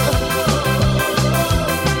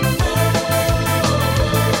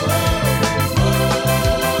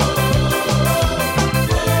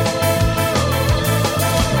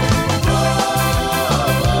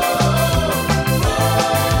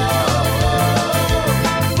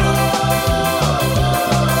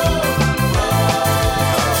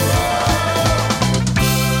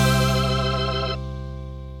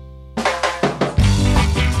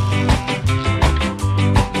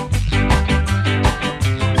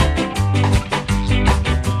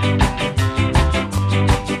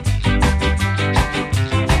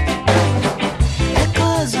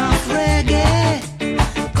 Echoes of reggae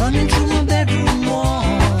coming through my bedroom wall.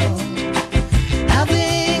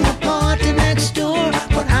 Having a party next door,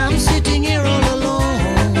 but I'm sitting here all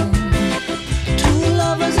alone. Two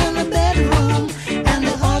lovers in the bedroom, and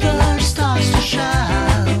the other starts to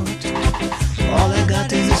shout. All I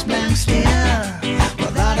got is this blank stare,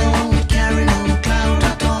 but I don't carry no clout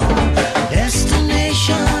at all.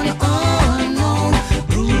 Destination unknown,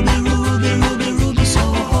 Ruby, Ruby, Ruby, Ruby,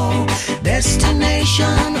 Soho.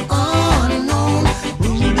 Destination unknown,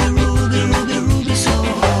 Ruby, Ruby, Ruby, Ruby,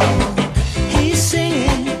 Soho. He's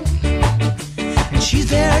singing, and she's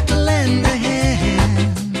there to lend a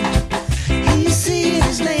hand. He sees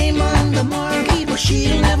his name on the marquee, but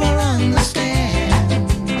she'll never understand.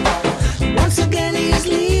 Once again he's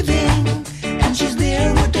leaving, and she's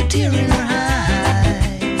there with a tear in her eye.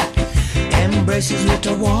 Embraces with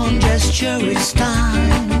a warm gesture, it's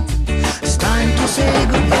time. It's time to say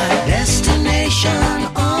goodbye. Destination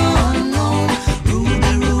unknown,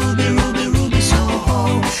 Ruby, Ruby, Ruby, Ruby,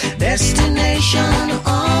 Soho. Destination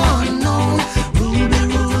unknown, Ruby,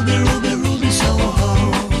 Ruby, Ruby, Ruby, Soho.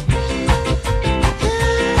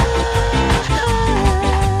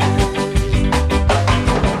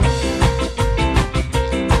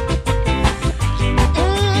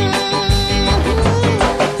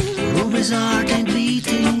 Ruby's heart ain't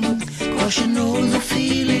beating, 'cause she knows the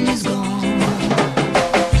feeling is gone.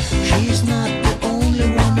 She's not the only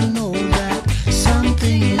one to know that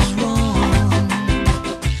something is wrong.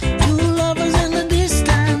 Two lovers in the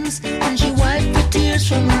distance, and she wiped the tears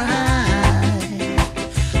from her eye.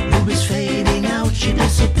 Ruby's fading out, she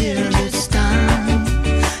disappears, it's time.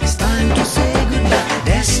 It's time to say goodbye.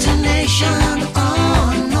 Destination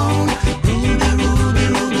unknown, Ruby, Ruby,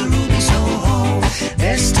 Ruby, Ruby, Soho.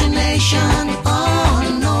 Destination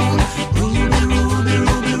unknown, Ruby, Ruby,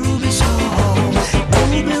 Ruby, Ruby, Soho.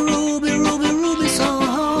 Ruby, Ruby, Ruby, Ruby,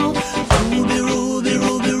 Soho. Ruby, Ruby,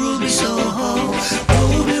 Ruby, Ruby, Soho.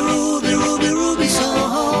 Ruby, Ruby, Ruby, Ruby,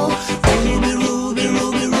 Soho. Ruby, Ruby,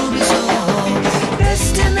 Ruby, Ruby, Soho.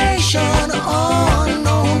 Destination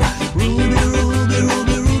unknown, Ruby, Ruby,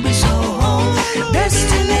 Ruby, Ruby, Soho.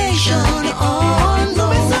 Destination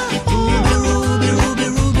unknown, Ruby, Ruby, Ruby,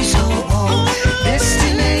 Ruby, Soho.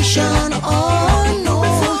 Destination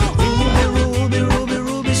unknown, Ruby, Ruby, Ruby,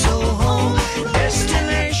 Ruby, Soho.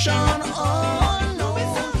 Destination unknown,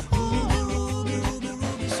 Ruby, Ruby, Ruby,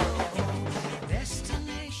 Ruby, Soho.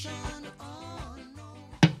 Destination unknown.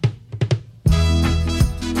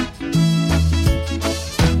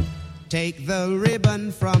 Take the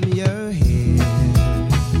ribbon from your hair,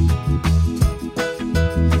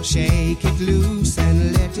 shake it loose and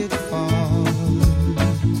let it fall,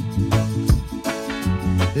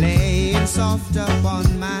 laying soft upon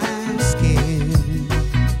my skin,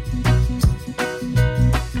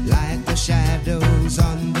 like the shadows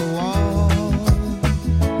on the wall.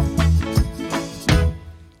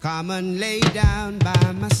 Come and lay down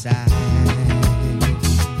by my side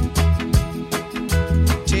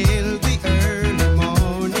till the early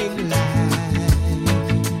morning light.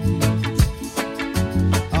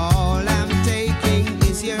 All I'm taking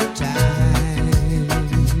is your time.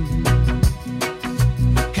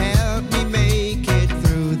 Help me make it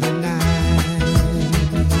through the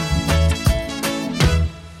night.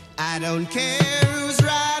 I don't care who's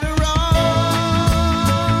right or wrong.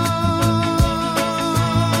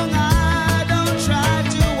 I don't try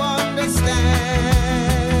to understand.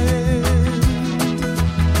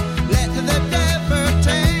 Let the devil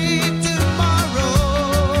take tomorrow.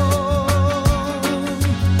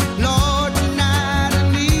 Lord, tonight I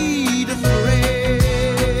need a friend.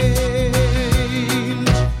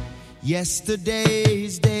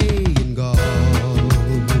 Yesterday's day and gone,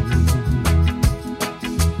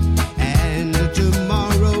 and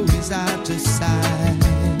tomorrow is out of sight.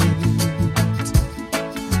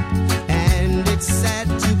 And it's sad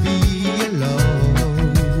to be alone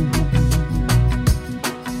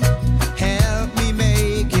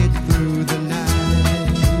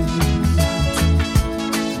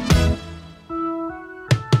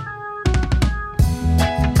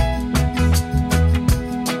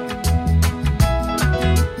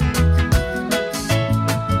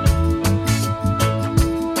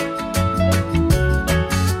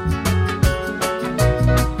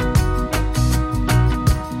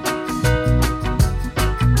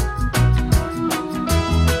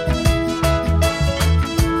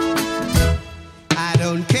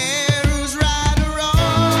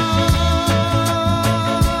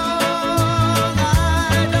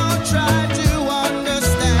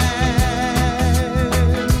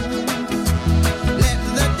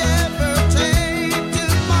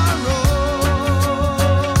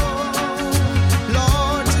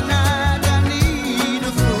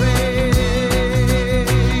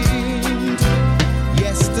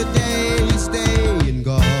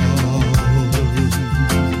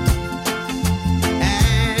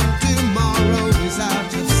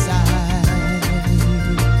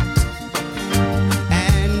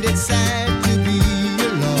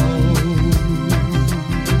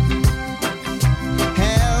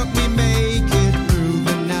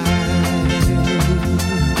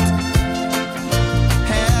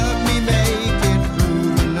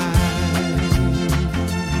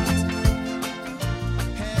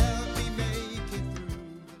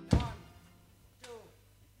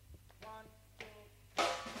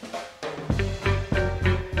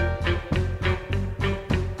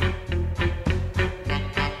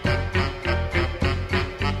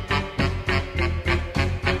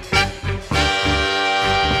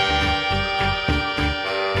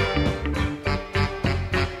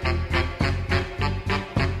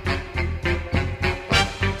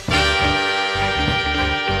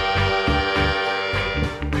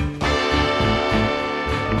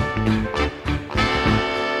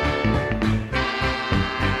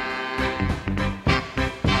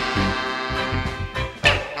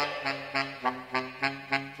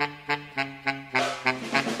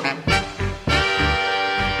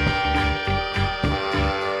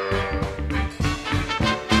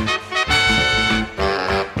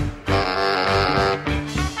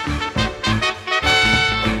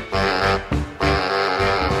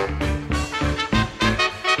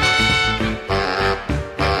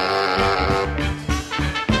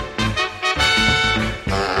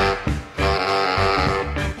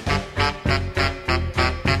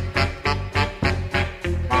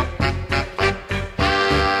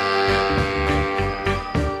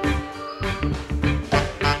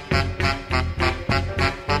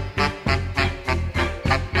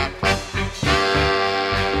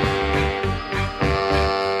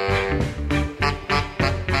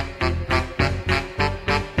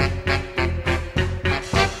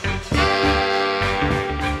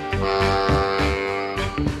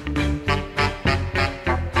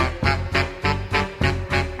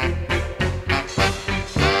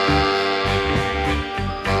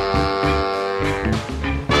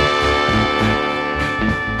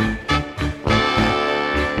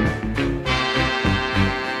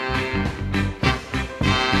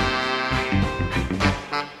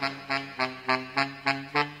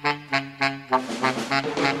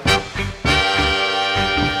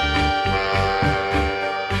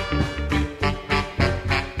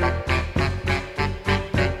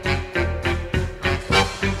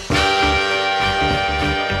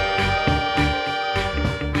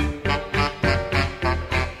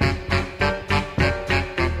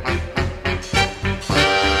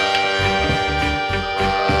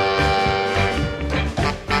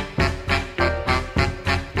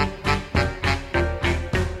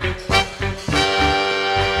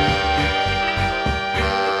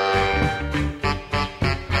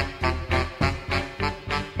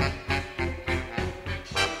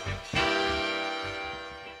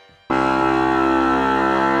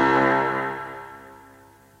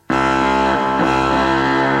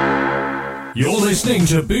You're listening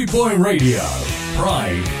to Boot Boy Radio.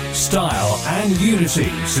 Pride, style, and unity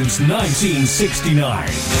since 1969.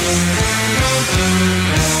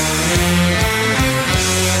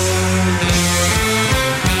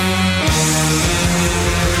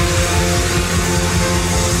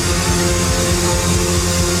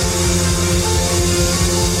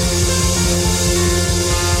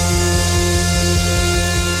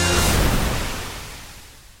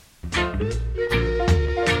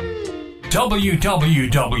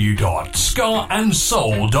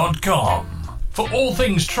 www.scarandsoul.com for all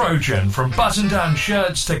things Trojan, from button-down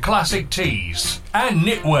shirts to classic tees and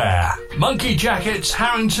knitwear, monkey jackets,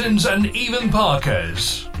 Harringtons, and even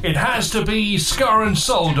Parkers. It has to be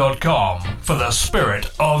scarandsoul.com for the spirit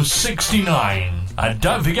of 69. And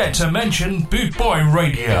don't forget to mention Boot Boy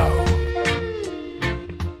Radio.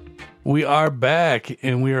 We are back,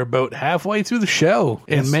 and we are about halfway through the show.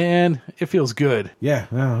 And man, it feels good. Yeah,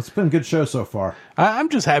 no, it's been a good show so far. I'm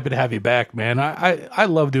just happy to have you back, man. I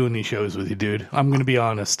love doing these shows with you, dude. I'm going to be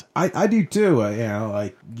honest. I do too. You know,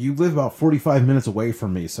 like, you live about 45 minutes away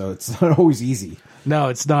from me, so it's not always easy. No,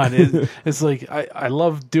 it's not. It's like, I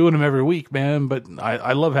love doing them every week, man, but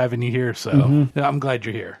I love having you here, so yeah, I'm glad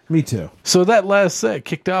you're here. Me too. So that last set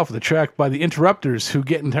kicked off with a track by the Interrupters, who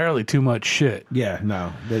get entirely too much shit. Yeah,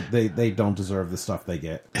 no, they don't deserve the stuff they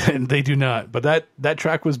get. And they do not. But that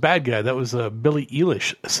track was Bad Guy. That was a Billie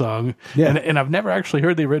Eilish song. Yeah. And I've never actually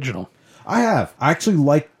heard the original. I have. I actually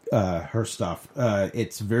like her stuff.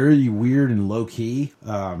 It's very weird and low-key.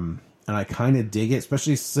 And I kind of dig it,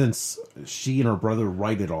 especially since she and her brother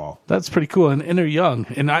write it all. That's pretty cool. And they're young.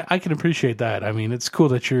 And I can appreciate that. I mean, it's cool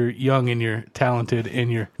that you're young and you're talented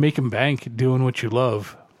and you're making bank doing what you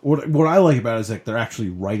love. What I like about it is, like, they're actually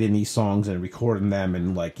writing these songs and recording them,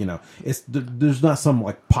 and, like, you know, there's not some,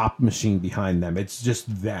 like, pop machine behind them. It's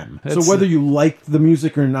just them. So whether you like the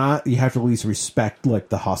music or not, you have to at least respect, like,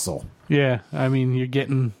 the hustle. Yeah, I mean, you're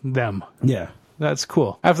getting them. Yeah. That's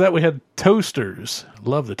cool. After that, we had Toasters.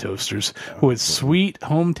 Love the Toasters. With Sweet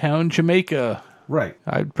Hometown Jamaica. Right.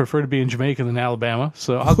 I'd prefer to be in Jamaica than Alabama,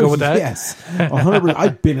 so I'll go with that. Yes. 100%.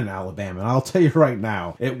 I've been in Alabama, and I'll tell you right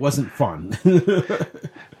now, it wasn't fun.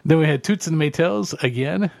 Then we had Toots and the Maytals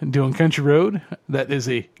again doing Country Road. That is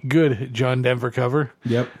a good John Denver cover.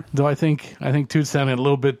 Yep. Though I think Toots sounded a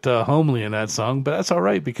little bit homely in that song, but that's all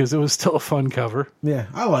right because it was still a fun cover. Yeah,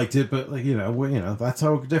 I liked it, but, like, you know, that's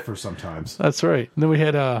how it differs sometimes. That's right. And then we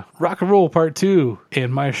had Rock and Roll Part 2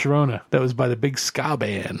 and My Sharona. That was by the Big Ska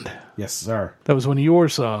Band. Yes, sir. That was one of your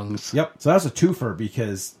songs. Yep. So that's a twofer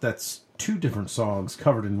because that's two different songs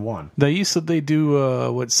covered in one. They said they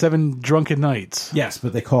do, 7 Drunken Nights. Yes,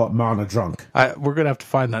 but they call it Mana Drunk. We're going to have to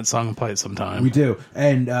find that song and play it sometime. We do.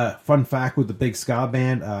 And fun fact with the Big Ska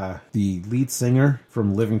Band, the lead singer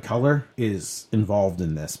from Living Colour is involved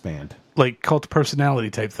in this band. Like cult of personality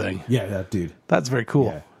type thing. Yeah, that dude. That's very cool.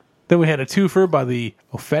 Yeah. Then we had a twofer by the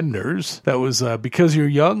Offenders. That was Because You're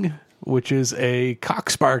Young, which is a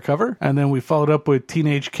Cockspire cover. And then we followed up with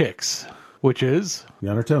Teenage Kicks, which is The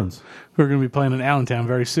Undertones. We're going to be playing in Allentown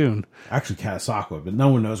very soon. Actually, Catasauqua, but no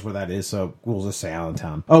one knows where that is, so we'll just say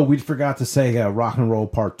Allentown. Oh, we forgot to say Rock and Roll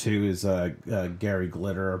Part 2 is Gary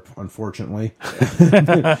Glitter, unfortunately.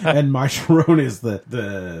 And My Sharona is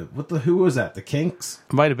who was that? The Kinks?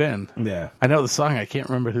 Might have been. Yeah. I know the song. I can't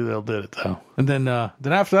remember who they did it, though. And then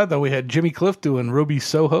after that, though, we had Jimmy Cliff doing Ruby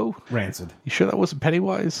Soho. Rancid. You sure that wasn't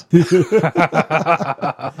Pennywise? No,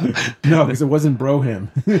 because it wasn't Brohim.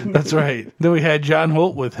 That's right. Then we had John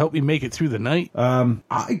Holt with Help Me Make It Through the Night.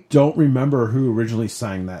 I don't remember who originally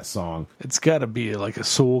sang that song. It's got to be like a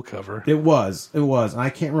soul cover. It was. And I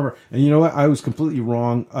can't remember. And you know what? I was completely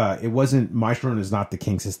wrong. It wasn't My Sharona is not the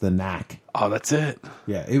Kinks, it's the Knack. Oh, that's it.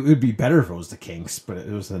 Yeah, it would be better if it was the Kinks, but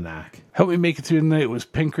it was the Knack. Help Me Make It Through the Night was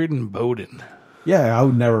Pinkard and Bowden. Yeah, I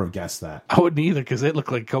would never have guessed that. I wouldn't either, because they look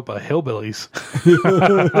like a couple of hillbillies.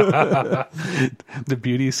 The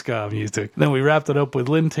beauty of ska music. Then we wrapped it up with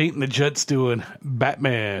Lynn Tate and the Jets doing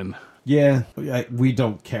Batman. Yeah, we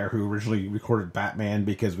don't care who originally recorded Batman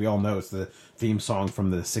because we all know it's the theme song from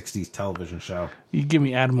the 60s television show. You give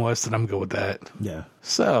me Adam West and I'm good with that. Yeah.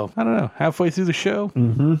 So, I don't know, halfway through the show.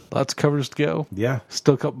 Mm-hmm. Lots of covers to go. Yeah.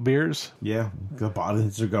 Still a couple beers. Yeah, the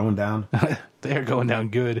bottoms are going down. They're going down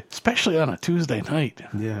good, especially on a Tuesday night.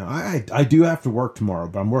 Yeah, I do have to work tomorrow,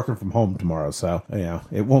 but I'm working from home tomorrow, so,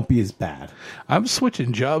 it won't be as bad. I'm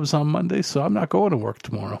switching jobs on Monday, so I'm not going to work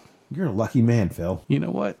tomorrow. You're a lucky man, Phil. You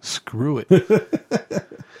know what? Screw it.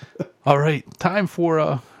 All right, time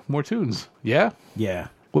for more tunes. Yeah? Yeah.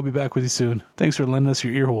 We'll be back with you soon. Thanks for lending us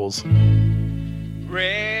your ear holes.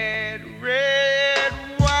 Red, red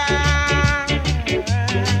wine.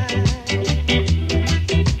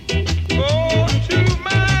 Oh.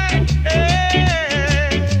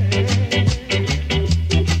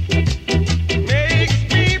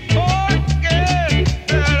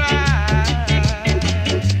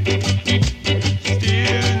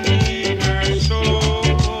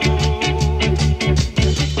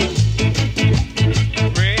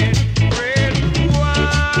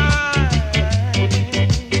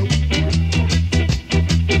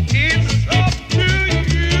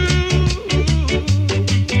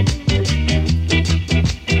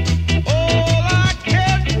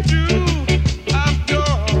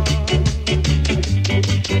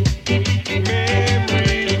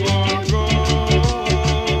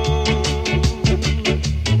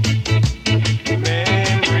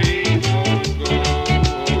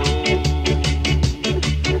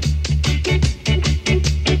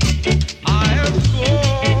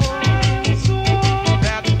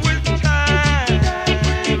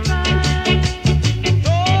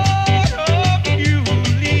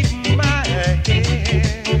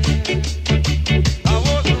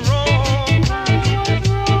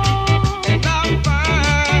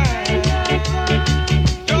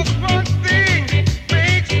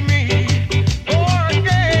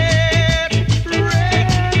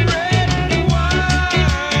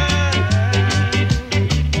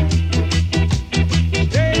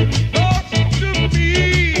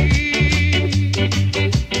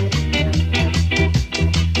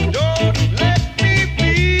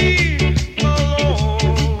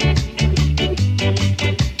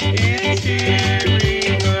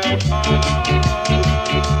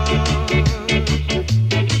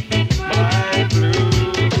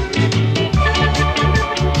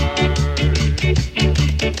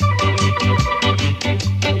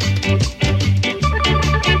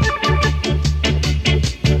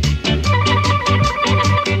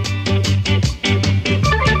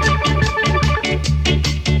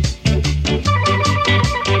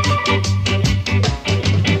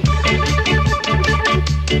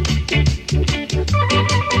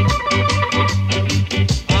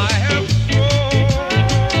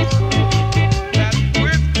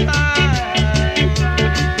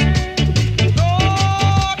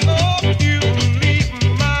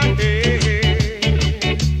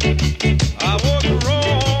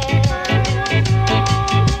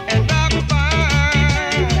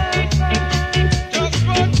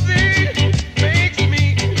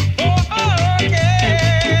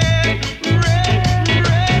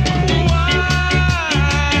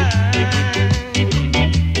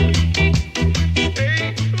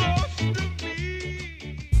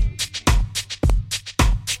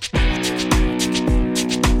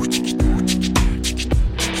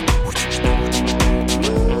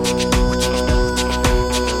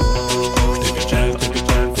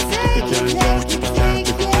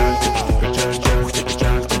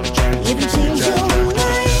 change your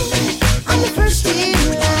mind, I'm the first in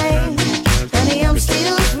line. Honey, I'm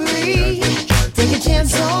still free. Take a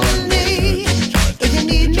chance on me. If you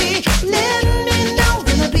need me, let me know.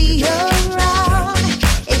 Gonna be around.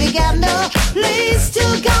 If you got no place to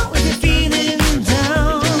go, if you're feeling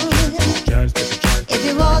down, if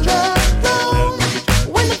you're all alone,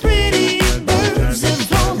 when the pretty birds have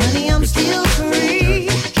flown, honey, I'm still free.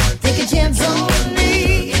 Take a chance on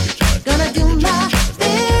me. Gonna do my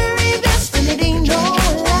very best, and it ain't no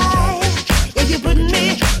lie. If you put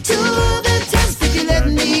me to the test, if you let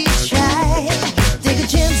me try, take a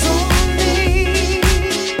chance on me.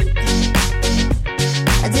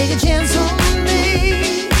 I take a chance on me.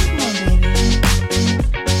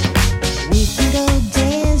 We can go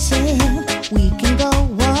dancing, we can go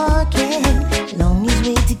walking, long as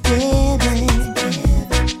we're together.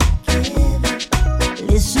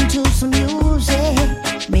 Listen to some music,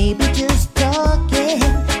 maybe just talking,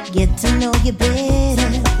 get to know you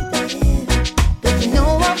better. But you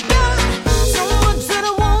know I've got so much that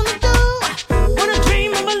I wanna do. Wanna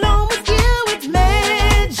dream of alone with you, it's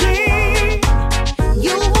magic.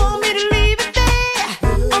 You want me to leave it there,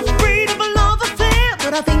 afraid of a love affair,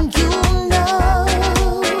 but I think you know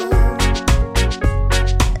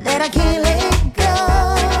that I can't let go.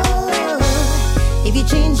 If you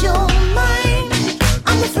change your mind,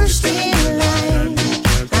 I'm the first in line.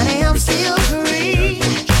 Honey, I'm still free.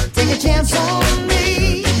 Take a chance on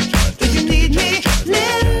me. If you need me,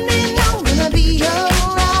 let me know. Gonna be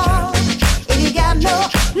around. If you got no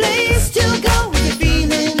place to go, if you're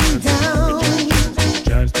feeling down,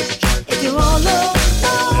 if you're all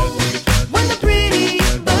alone, when the pretty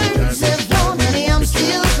birds have flown, honey, I'm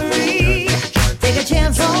still free. Take a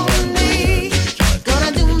chance on me.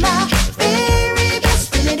 Gonna do my very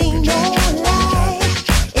best, and it ain't no lie.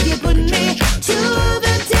 If you put me to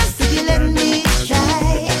the test, if you let me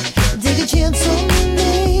try, take a chance on me.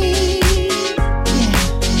 Yeah.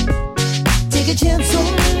 Take a chance on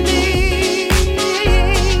me.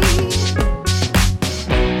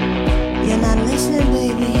 You're not listening,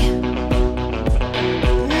 baby.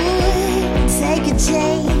 Take a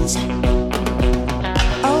chance.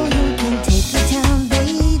 Oh, you can take your time,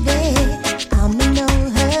 baby. I'm in no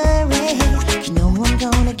hurry. No one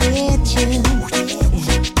gonna get you.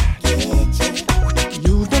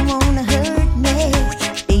 You don't wanna hurt me,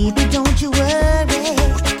 baby. Don't you worry.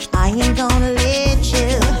 I ain't gonna let you.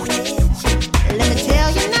 Let me tell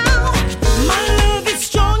you now, my love is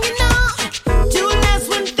strong enough to last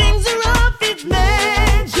when things are rough. It's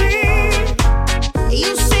magic.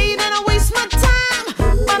 You say that I waste my time,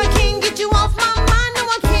 but I can't get you off my mind. No,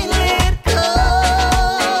 I can't let go,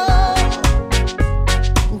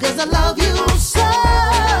 'cause I love you so.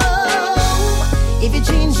 If you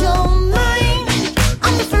change your mind,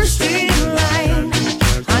 I'm the first in line.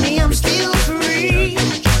 Honey, I'm still free.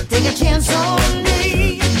 Take a chance on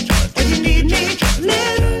me. If you need me,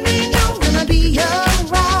 let me know. Gonna be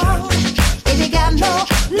around. If you got no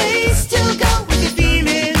place to go, if you're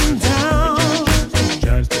feeling down,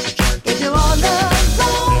 if you're all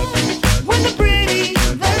alone, when the pretty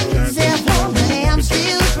birds have flown, honey, I'm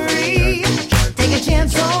still free. Take a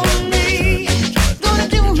chance on me. Gonna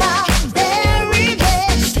do my very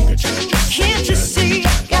best. Can't you see?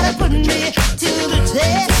 Gotta put me to the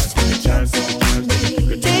test. Take a chance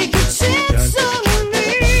on me.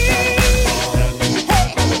 Hey.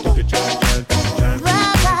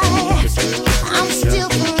 Bye-bye. I'm still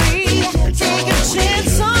free. Take a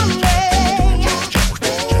chance on me.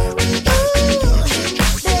 Ooh,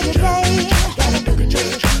 baby,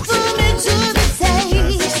 put me to the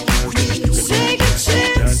taste. Take a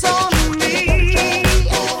chance on me.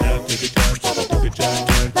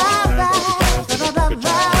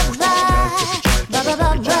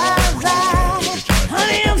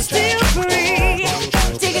 Honey, I'm still free.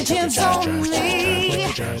 Take a chance on me.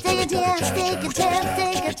 Take a chance, take a chance,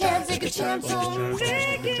 take a chance, take a chance on me.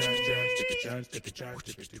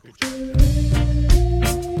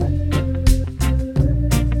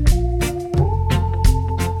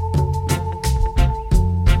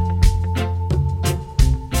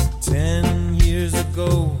 Years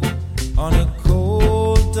ago, on a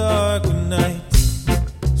cold, dark night,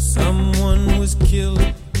 someone was killed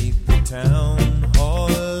beneath the town hall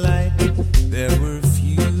light. There were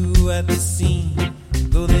few at the scene,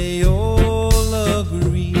 though they all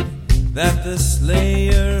agreed that the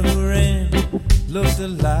slayer who ran looked a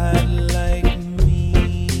lot like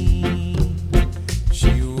me.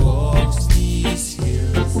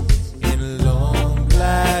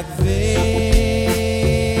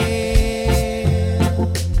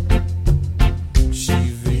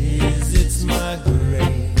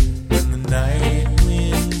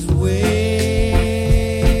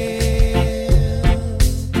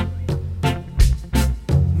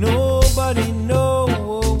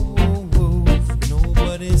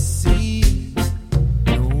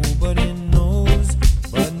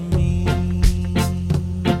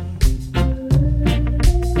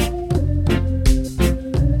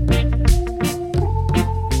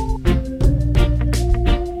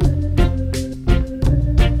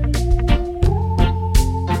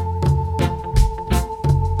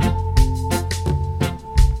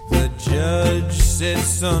 said,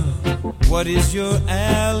 son, what is your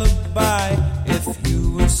alibi? If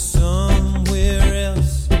you were somewhere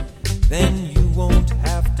else, then you won't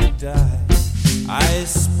have to die. I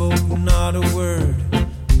spoke not a word,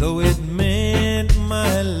 though it meant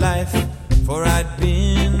my life, for I'd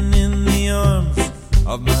been in the arms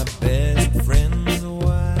of my best friend's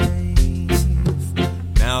wife.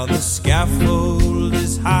 Now the scaffold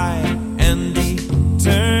is high and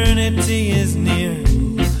eternity is near.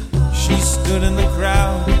 She stood in the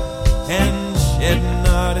crowd and shed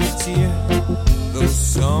not a tear, though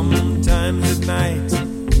sometimes at night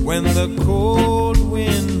when the cold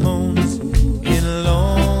wind moans in a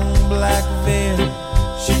long black veil,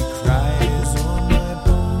 she cries on my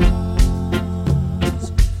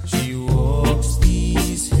bones. She walks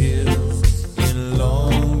these hills in a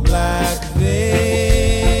long black veil.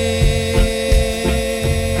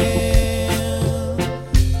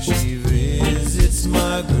 She visits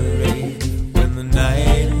my grave when the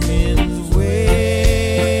night winds wail.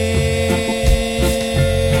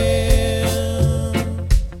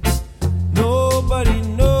 Nobody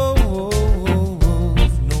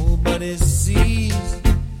knows, nobody sees,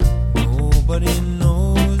 nobody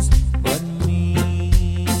knows but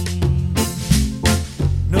me.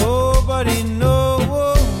 Nobody knows,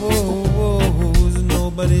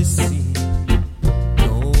 nobody sees,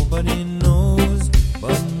 nobody knows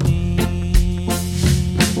but me.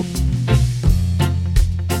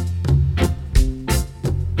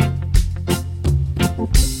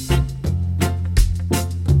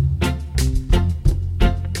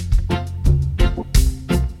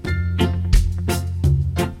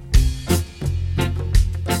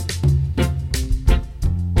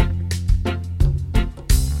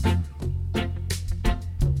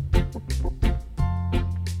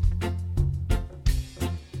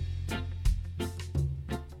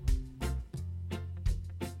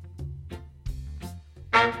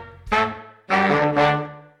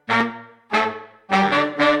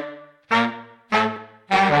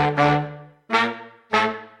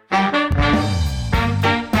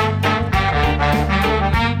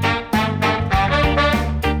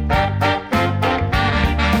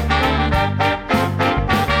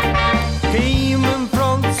 Came in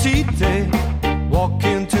from the city,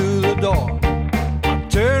 walking to the door. I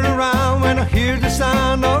turn around when I hear the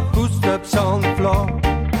sound of footsteps on the floor.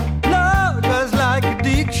 Love was like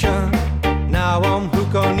addiction, now I'm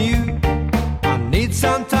hooked on you. I need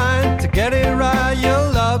some time to get it right,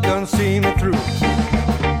 your love gonna see me through.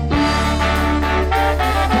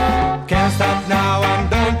 Can't stop now, and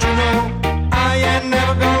don't you know, I ain't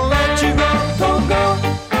never gonna let you go, don't go.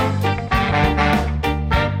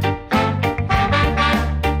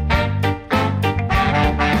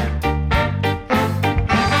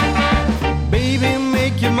 Baby,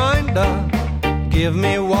 make your mind up. Give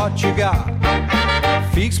me what you got.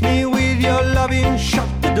 Fix me with your loving. Shut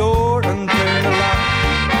the door and turn the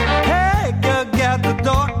light. Hey, go get the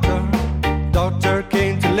doctor. Doctor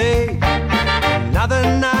came too late. Another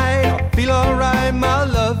night, I feel alright. My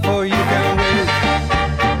love for you can wait.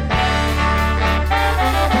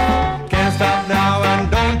 Can't stop now,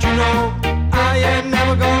 and don't you know, I ain't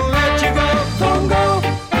never gonna let you go. Don't go.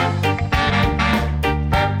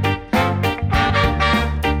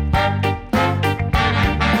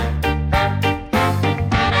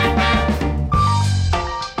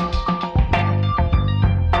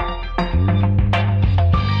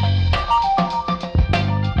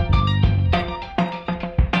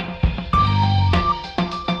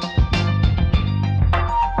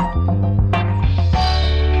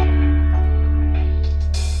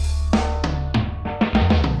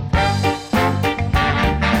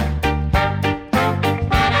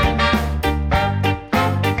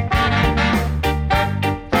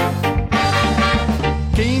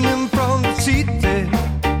 Came in from the city,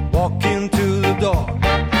 walking to the door.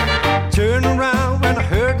 Turned around when I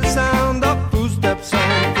heard the sound of footsteps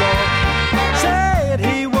on the floor. Said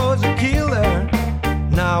he was a killer,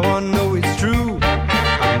 now I know it's true.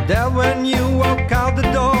 I'm there when you walk out the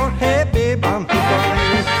door. Hey babe, I'm hooked on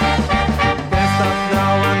you. Can't stop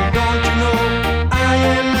now, and don't you know, I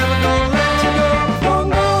ain't never gonna let you go. Don't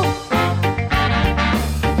go.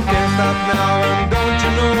 Can't stop now, and don't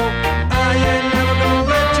you know, I ain't never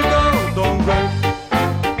gonna let you go. Don't go.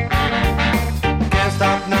 Can't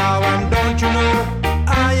stop now, and don't you know, I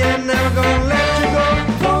ain't never gonna let you go.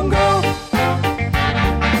 Don't go.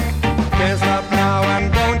 Can't stop now, and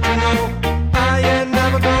don't you know,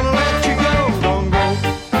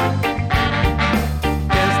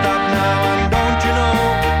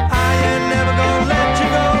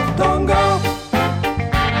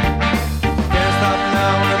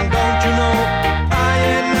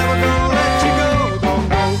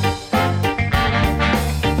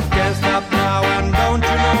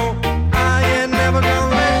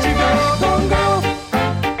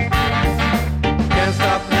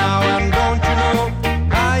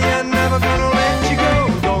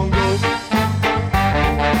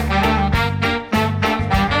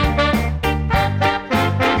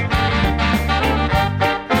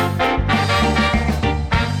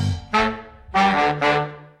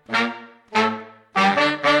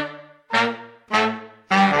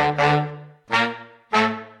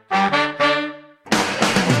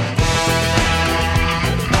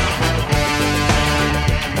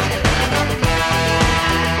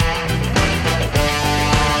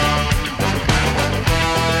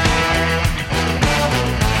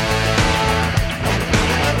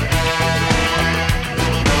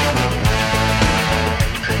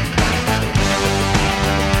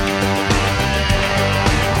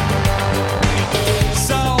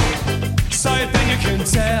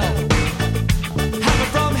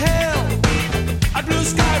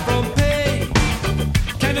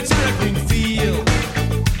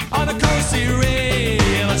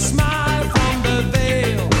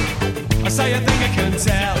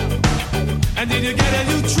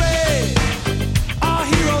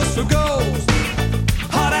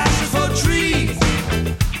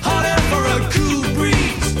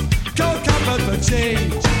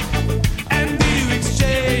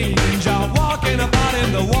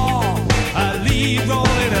 keep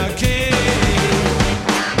rolling again.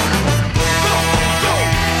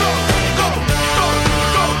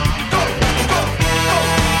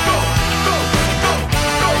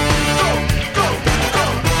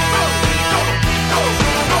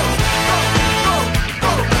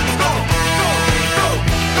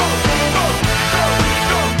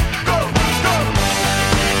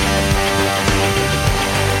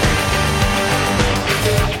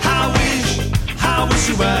 I wish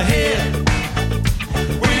you were here.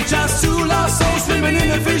 We're just two lost souls swimming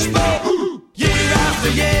in a fishbowl, year after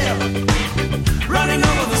year, running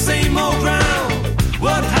over the same old ground.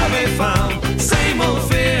 What have we found? Same old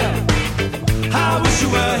fear. I wish you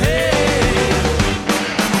were here.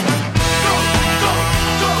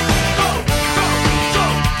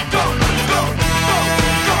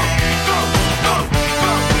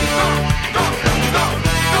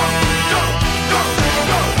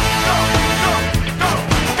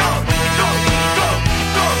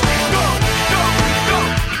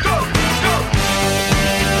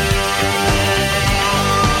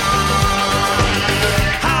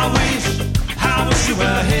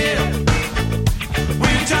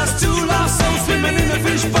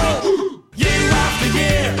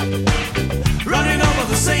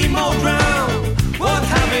 Same old ground, what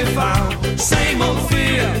have we found? Same old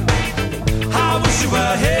fear. I wish you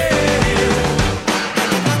were here.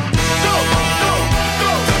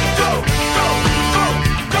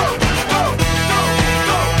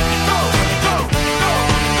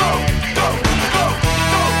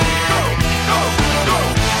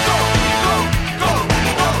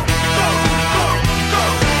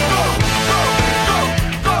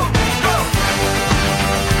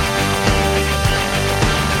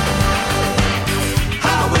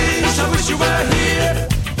 You were here.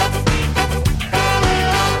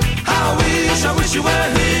 I wish you were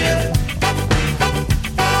here.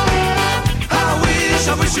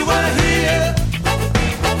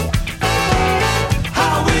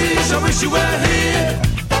 I wish you were here.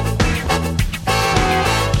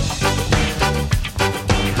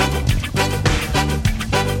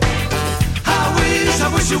 I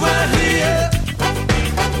wish you were here.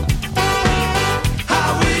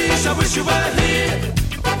 I wish you were here.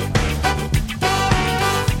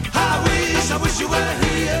 I wish you were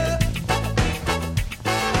here.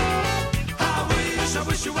 I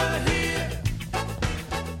wish you were here.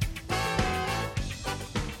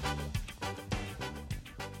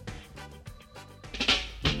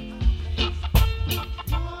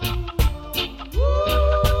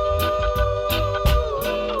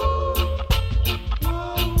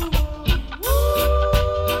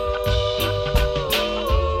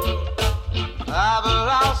 I've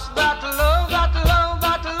lost that love, that love,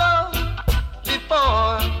 that love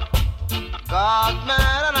before. Got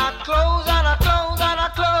mad and I close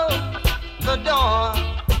the door,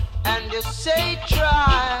 and you say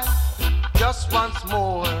try just once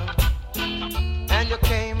more, and you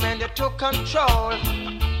came and you took control.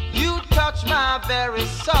 You touched my very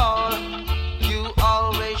soul. You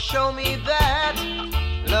always show me that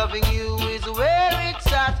loving you is where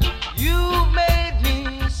it's at. You made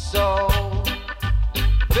me so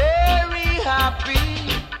very happy.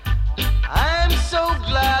 I'm so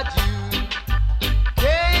glad you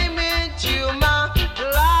came into my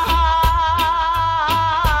life.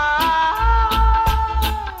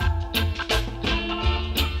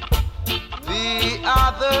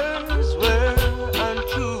 Others were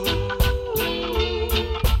untrue,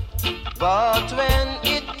 but when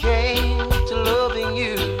it came to loving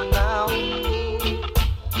you now,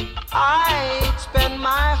 I'd spend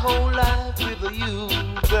my whole life with you,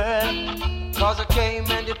 girl. Cause I came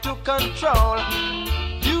and you took control.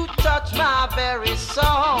 You touched my very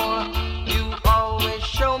soul. You always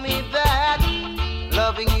show me that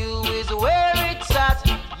loving you is where it's at.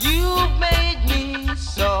 You made me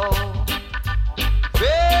so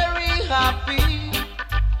very happy.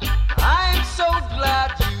 I'm so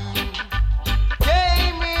glad you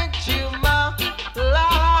came into my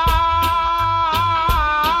life.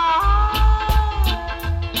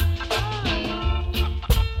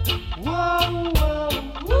 Whoa, whoa,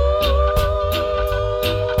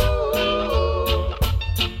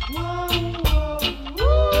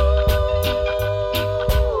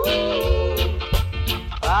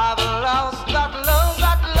 I've lost that love,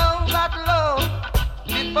 that love, that love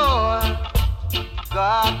before.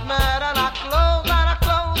 Got mad and I closed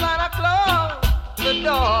the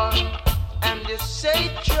door, and you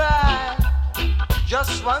say try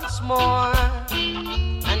just once more,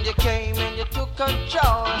 and you came and you took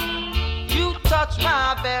control. You touched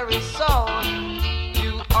my very soul.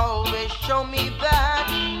 You always show me that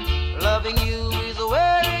loving you is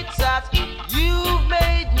where it's at. You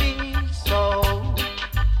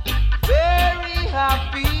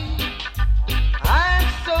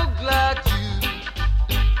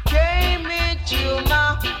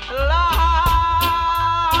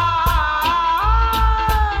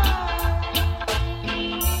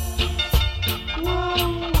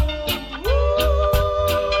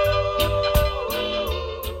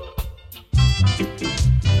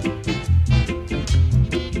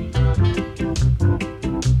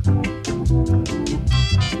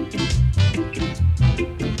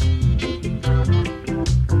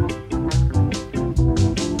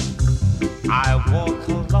I walk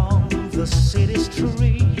along the city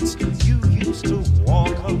streets. You used to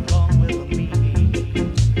walk along with me.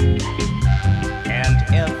 And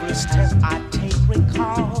every step I take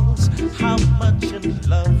recalls how much in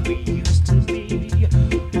love we used to be.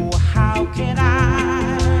 Oh, how can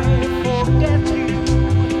I forget you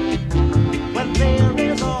when there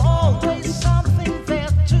is always something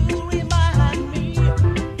there to remind me?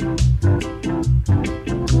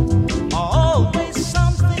 Always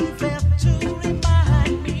something there to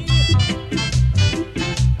remind me.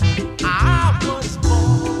 I was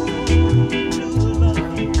born to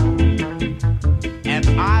love you, and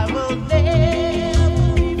I will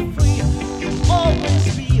never be free. You'll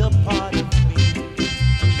always be a part of me.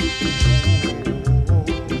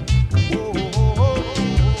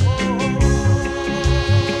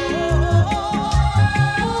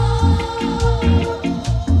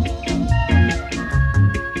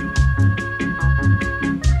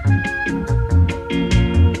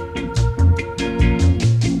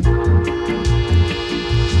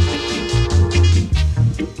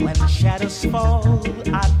 When shadows fall,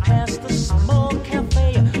 I pass the small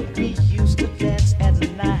cafe we used to dance at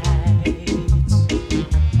night.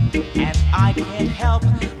 And I can't help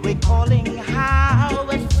recalling how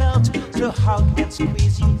it felt to hug and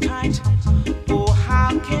squeeze you tight. Oh,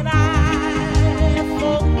 how can I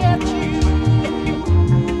forget you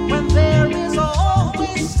when there is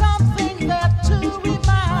always something there to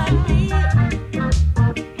remind me?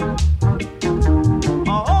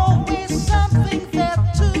 Always something there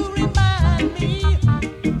to remind me.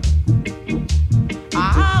 I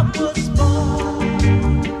was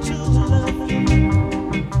born to love you,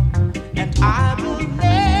 and I will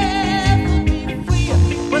never be free.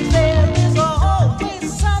 But there is always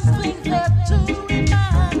something there to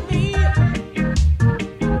remind me.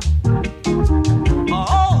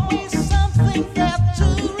 Always something there to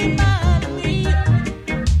remind me.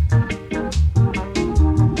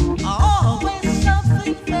 Always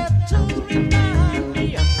something there to remind me.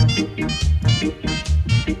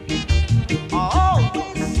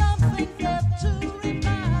 Always something there to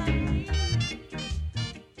remind me.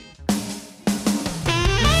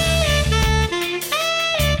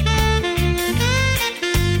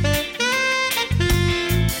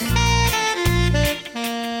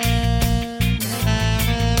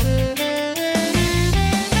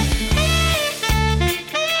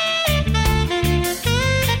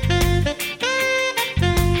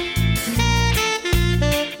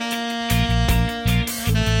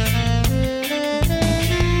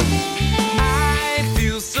 I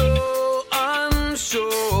feel so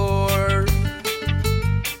unsure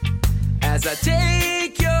as I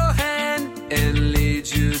take your hand and lead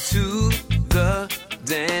you to the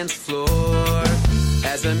dance floor.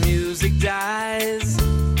 As the music dies,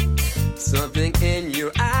 something in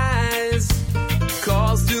your eyes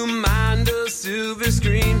calls to mind a silver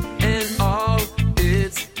screen and all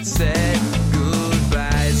its sad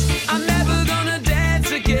goodbyes. I'm never gonna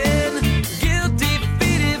dance again. Guilty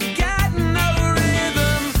feet have gotten no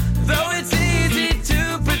rhythm, though it's easy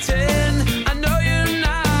to pretend. I know you're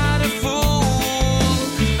not a fool.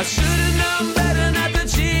 I should've known better not to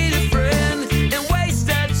cheat a friend and waste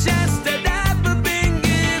a chance that I've been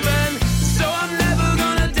given. So I'm never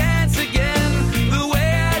gonna dance again the way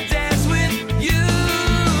I dance with you.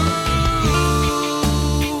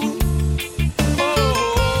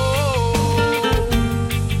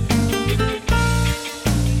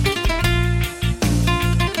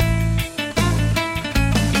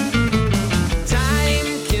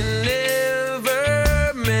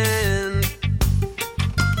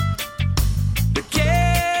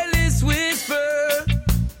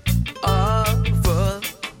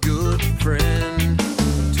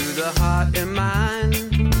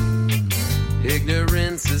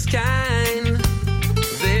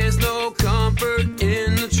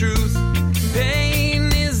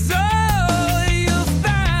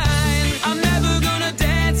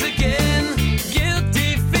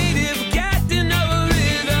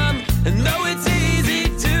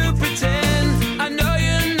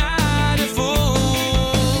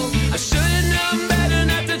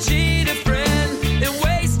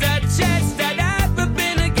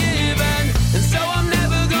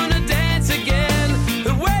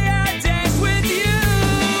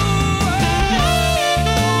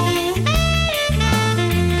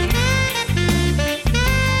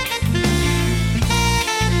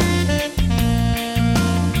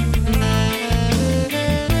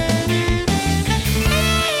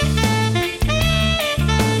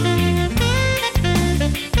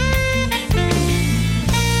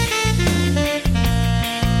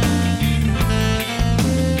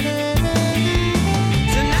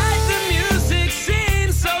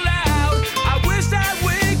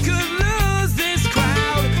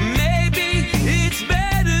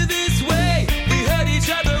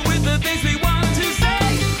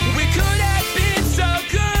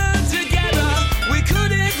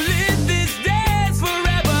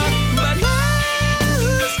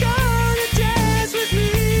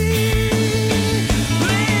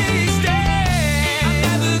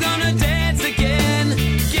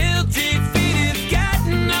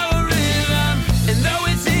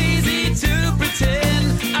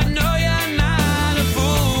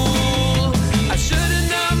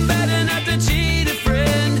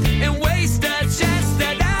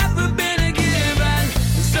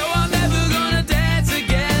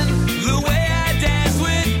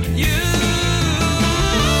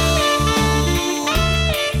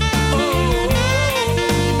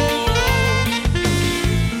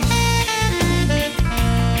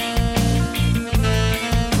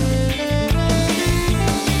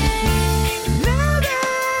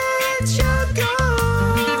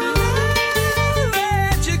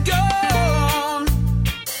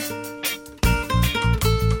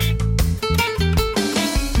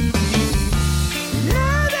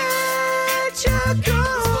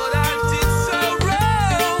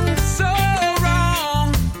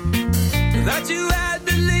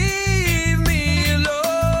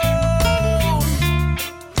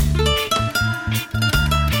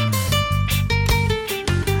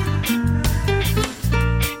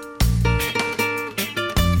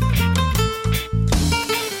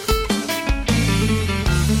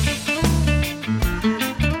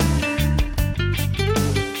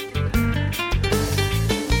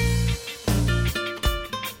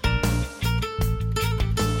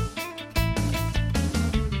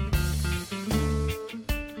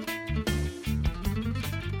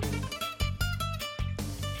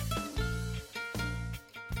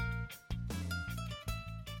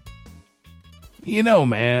 You know,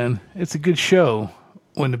 man, it's a good show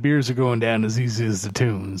when the beers are going down as easy as the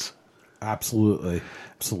tunes. Absolutely.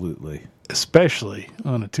 Absolutely. Especially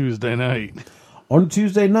on a Tuesday night. On a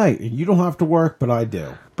Tuesday night. And you don't have to work, but I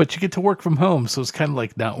do. But you get to work from home, so it's kind of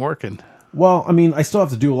like not working. Well, I mean, I still have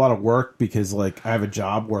to do a lot of work because, like, I have a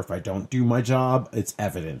job where if I don't do my job, it's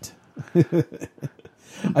evident.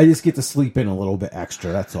 I just get to sleep in a little bit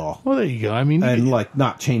extra, that's all. Well, there you go. I mean, and, like,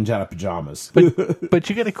 not change out of pajamas. But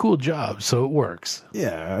you get a cool job, so it works.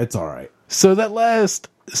 Yeah, it's all right. So that last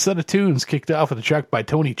set of tunes kicked off with a track by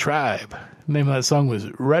Tony Tribe. The name of that song was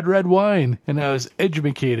Red Red Wine, and I was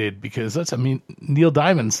educated because that's a Neil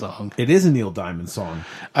Diamond song. It is a Neil Diamond song.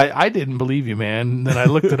 I didn't believe you, man. Then I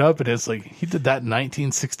looked it up, and it's like he did that in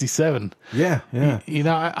 1967. Yeah, yeah. You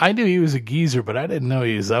know, I knew he was a geezer, but I didn't know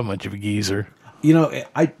he was that much of a geezer. You know,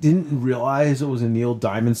 I didn't realize it was a Neil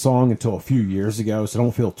Diamond song until a few years ago, so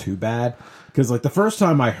don't feel too bad. Because, like, the first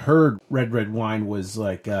time I heard Red Red Wine was,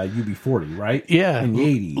 like, UB40, right? Yeah. In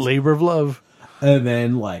the 80s. Labor of Love. And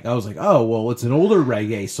then, like, I was like, oh, well, it's an older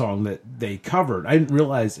reggae song that they covered. I didn't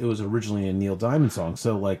realize it was originally a Neil Diamond song.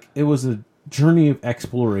 So, like, it was a journey of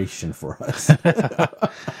exploration for us.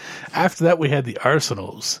 After that, we had the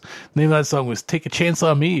Arsenals. The name of that song was Take a Chance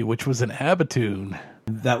on Me, which was an ABBA tune.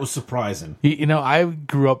 That was surprising. You know, I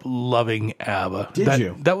grew up loving ABBA. Did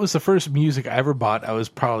you? That was the first music I ever bought. I was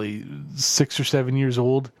probably 6 or 7 years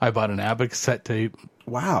old. I bought an ABBA cassette tape.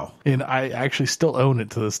 Wow. And I actually still own it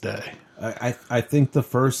to this day. I think the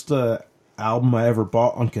first album I ever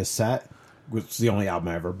bought on cassette, which was the only album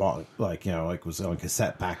I ever bought, like, you know, like was on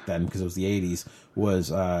cassette back then because it was the 80s, was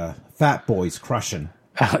Fat Boys Crushin'.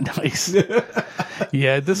 Oh, nice.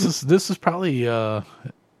 Yeah, this is probably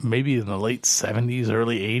maybe in the late 70s,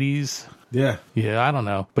 early 80s. Yeah. Yeah, I don't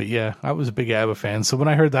know. But yeah, I was a big ABBA fan. So when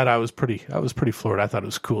I heard that, I was pretty floored. I thought it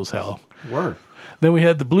was cool as hell. Word. Then we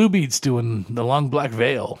had the Blue Beats doing The Long Black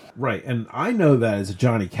Veil. Right, and I know that as a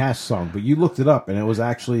Johnny Cash song, but you looked it up, and it was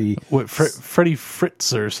actually... What, Freddie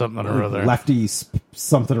Fritz or something or other. Lefty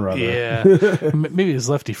something or other. Yeah, maybe it's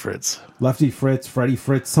Lefty Fritz. Lefty Fritz, Freddie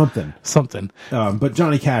Fritz, something. Something. But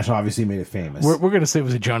Johnny Cash obviously made it famous. We're going to say it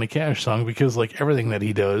was a Johnny Cash song because, like, everything that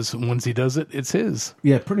he does, once he does it, it's his.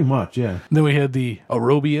 Yeah, pretty much, yeah. Then we had the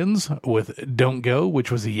Aerobians with Don't Go,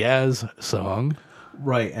 which was a Yaz song.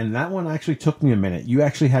 Right, and that one actually took me a minute. You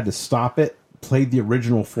actually had to stop it, play the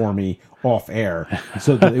original for me off air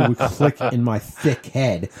so that it would click in my thick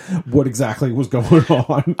head what exactly was going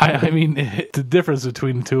on. I mean, the difference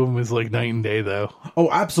between the two of them is like night and day, though.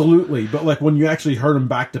 Oh, absolutely. But like when you actually heard them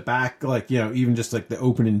back to back, like, you know, even just like the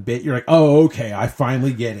opening bit, you're like, oh, okay, I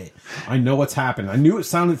finally get it. I know what's happened. I knew it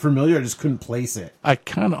sounded familiar, I just couldn't place it. I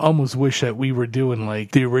kind of almost wish that we were doing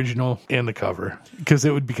like the original and the cover because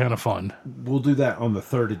it would be kind of fun. We'll do that on the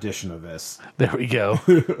 3rd edition of this. There we go.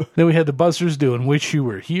 Then we had the Buzzers doing Wish You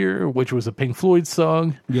Were Here, which was a Pink Floyd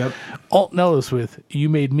song. Yep. Alton Ellis with You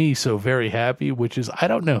Made Me So Very Happy, which is, I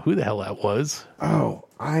don't know who the hell that was. Oh,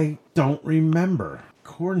 I don't remember.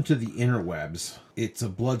 According to the interwebs, it's a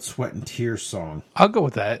Blood, Sweat, and Tears song. I'll go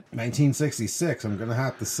with that. 1966, I'm going to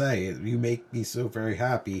have to say, You Make Me So Very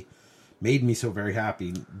Happy, made me so very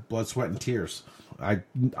happy, Blood, Sweat, and Tears. I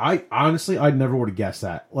honestly, I never would have guessed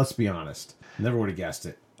that. Let's be honest. Never would have guessed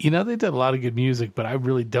it. You know, they did a lot of good music, but I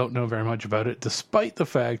really don't know very much about it, despite the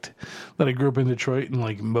fact that I grew up in Detroit and,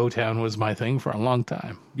 like, Motown was my thing for a long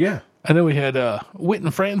time. Yeah. And then we had Wynton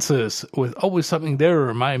Francis with Always Something There to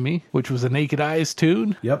Remind Me, which was a Naked Eyes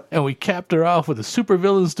tune. Yep. And we capped her off with the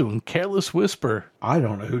Supervillains doing Careless Whisper. I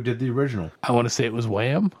don't know who did the original. I want to say it was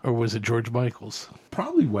Wham, or was it George Michael's?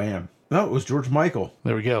 Probably Wham. No, it was George Michael.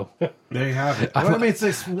 There we go. There you have it. Well, I mean, it's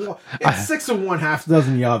 6 of one, half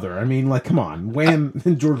dozen the other. I mean, like, come on. Wham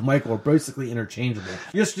and George Michael are basically interchangeable.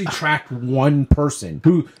 You just detract one person.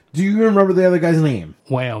 Who, do you remember the other guy's name?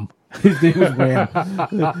 Wham. His name was Wham.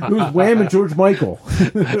 It was Wham and George Michael.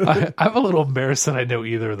 I'm a little embarrassed that I know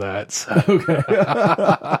either of that. So.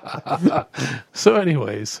 Okay. So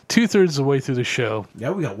anyways, 2/3 of the way through the show.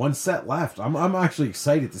 Yeah, we got one set left. I'm actually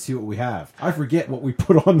excited to see what we have. I forget what we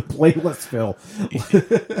put on the playlist, Phil.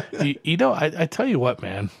 You know, I tell you what,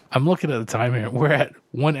 man. I'm looking at the time here. We're at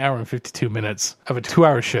 1 hour and 52 minutes of a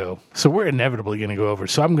 2-hour show. So we're inevitably going to go over.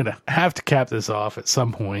 So I'm going to have to cap this off at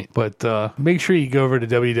some point. But make sure you go over to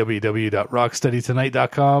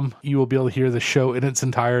www.rocksteadytonight.com. You will be able to hear the show in its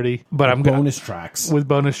entirety. But I'm going bonus tracks. With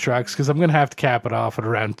bonus tracks, because I'm going to have to cap it off at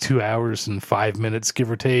around 2 hours and 5 minutes,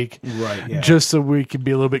 give or take. Right, yeah. Just so we can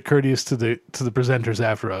be a little bit courteous to the presenters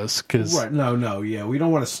after us. Cause, right, no, yeah. We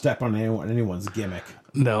don't want to step on anyone's gimmick.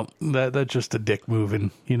 No, that's just a dick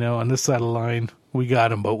moving. You know, on this side of the line, we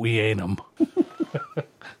got him, but we ain't him.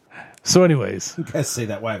 So anyways. You guys say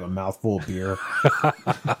that while I have a mouthful of beer.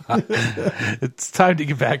 It's time to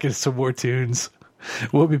get back into some more tunes.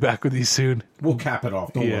 We'll be back with you soon. We'll cap it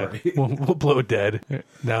off, don't worry. We'll blow it dead.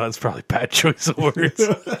 Now that's probably bad choice of words.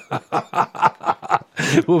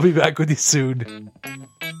 We'll be back with you soon.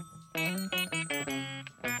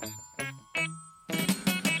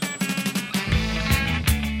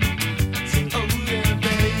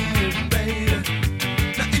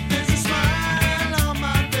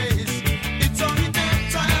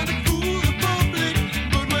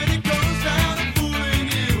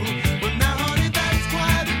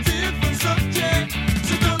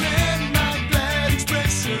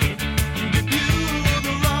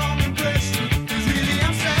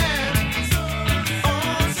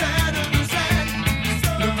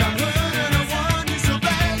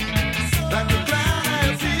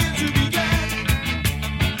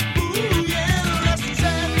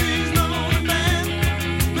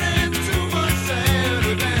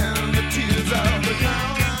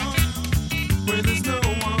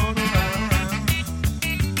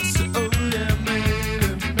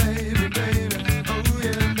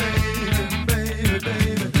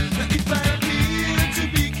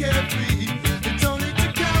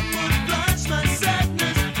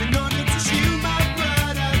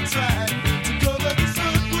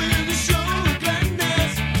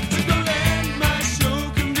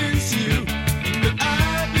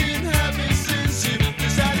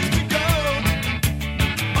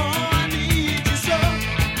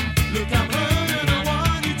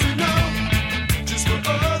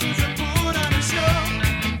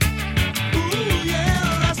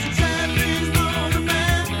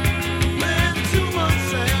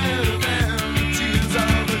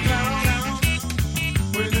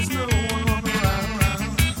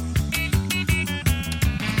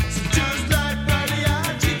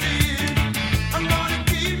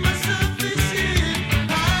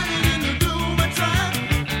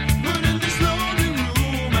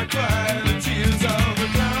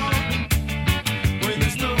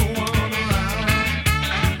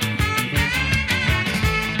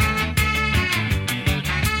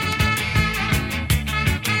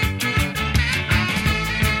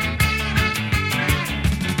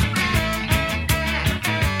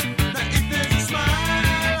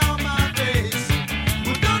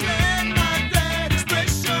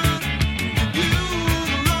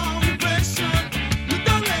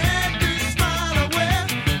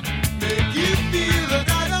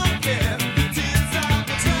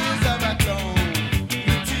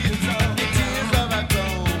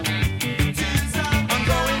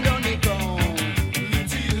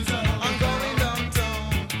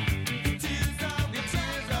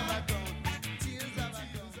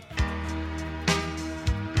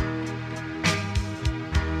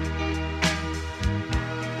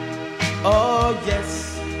 Oh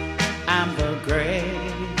yes, I'm the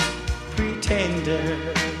great pretender,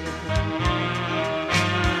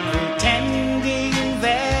 pretending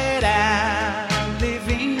that I'm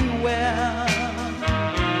living well.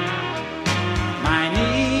 My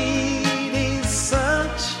need is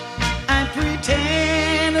such, I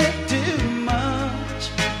pretend too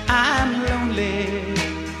much. I'm lonely,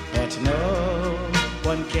 but no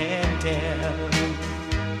one can tell.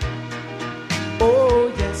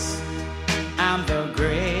 Oh yes, I'm the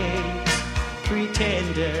great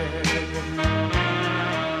pretender.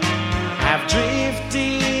 I've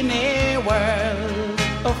drifted in a world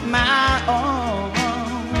of my own.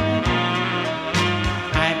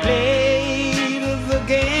 I played the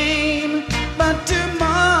game, but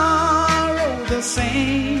tomorrow the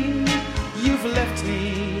same. You've left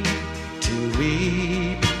me to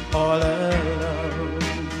weep all alone.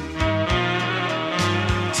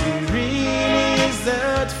 To release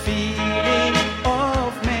that feeling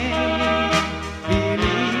of make-believe,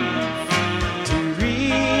 to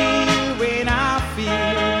real when I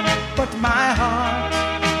feel, but my heart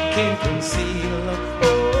can't conceal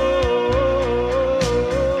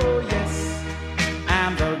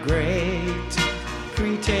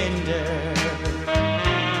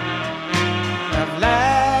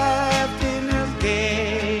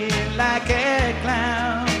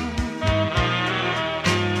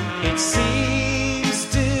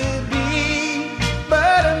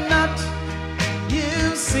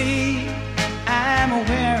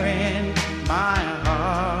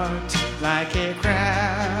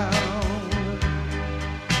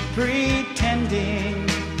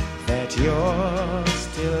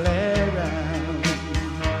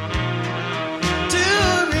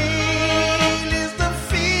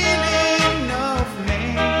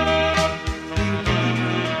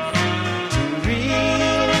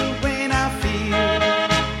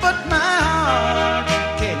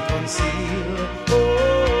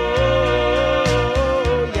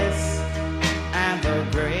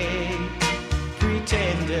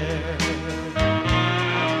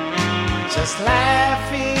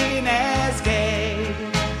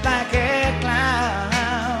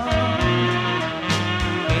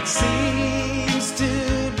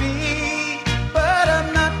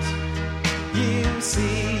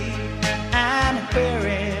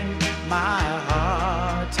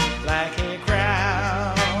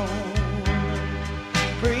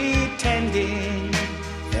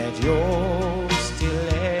you're still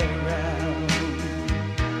around,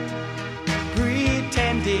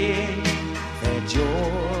 pretending that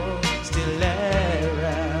you're still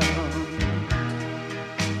around,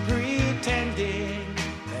 pretending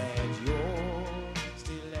that you're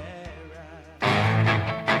still around.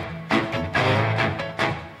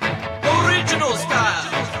 Original style.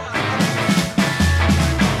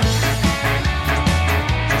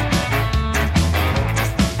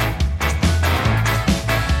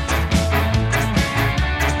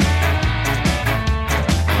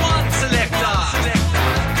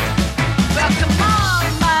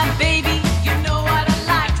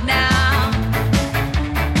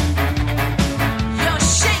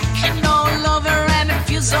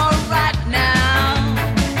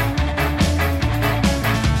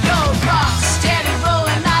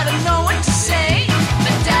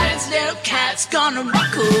 Gonna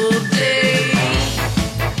rock all day.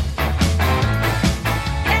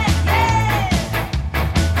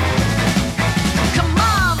 Come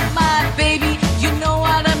on, my baby, you know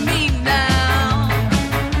what I mean now.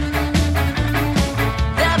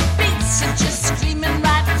 The beats are just screaming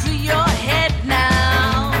right through your head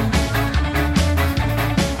now.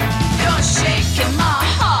 You're shaking my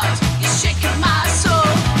heart, you're shaking my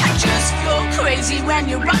soul. I just go crazy when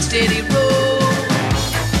you rock steady roll.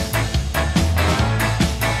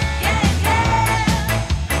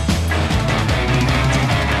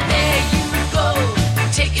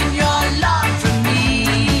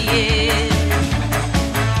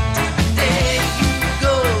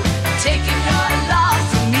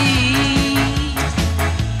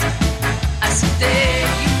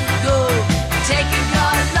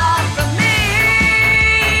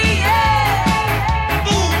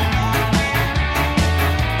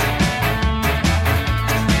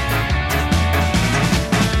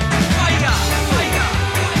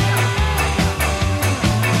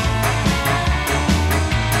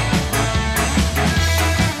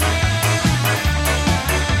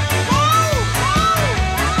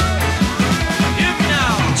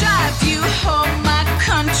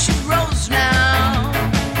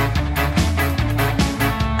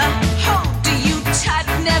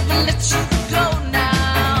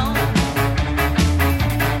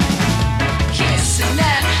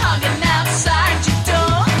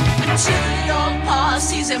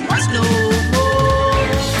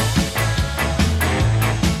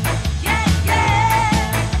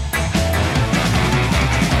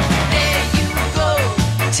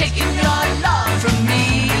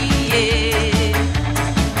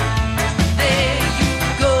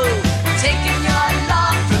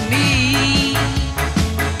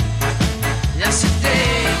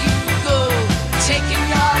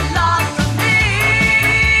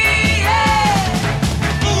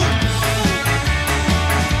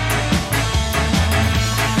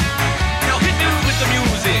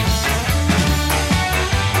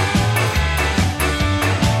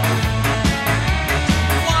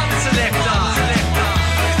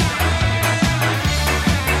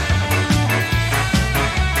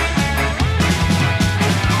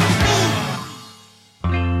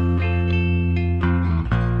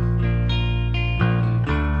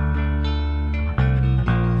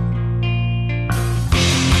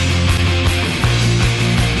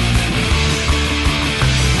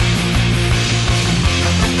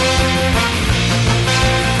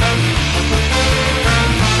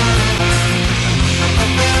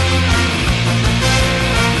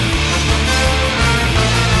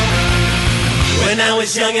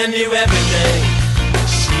 was young and knew everything.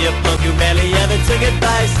 She a punk who barely ever took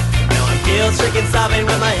advice. Now I'm guilt-stricken, sobbing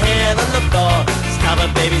with my head on the floor. Stop a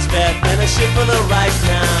baby's breath and a shit for the rice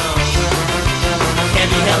now. Can't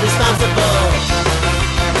be held responsible.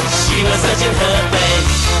 She was such in her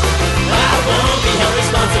face. I won't be held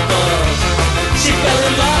responsible. She fell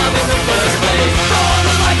in love in the first place. For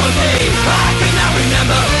the life of me, I cannot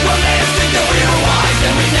remember what last thing that we were wise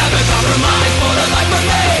and we never compromised. For the life of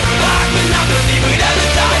me, I cannot believe we'd ever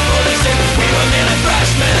die for this sin. We were merely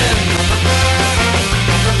freshmen.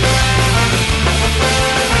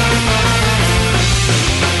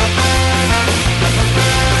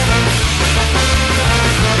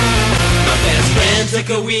 My best friend took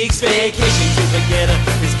a week's vacation to forget her.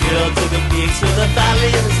 His girl took a peek with a valley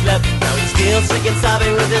in his left. Now he's still sick and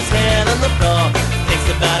sobbing with his head on the floor. Thinks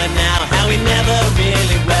about it now, how he never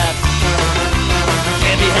really wept.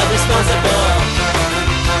 Can't be held responsible.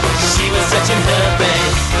 She was touching her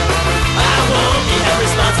face. I won't be held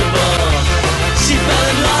responsible. She fell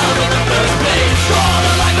in love in the first place. For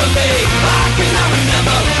the life of me, I cannot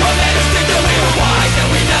remember what made us think that we were wise and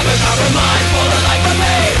we never compromised. For the life of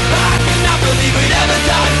me, I cannot believe we'd ever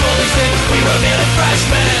died for these things. We were merely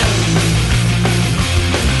freshmen.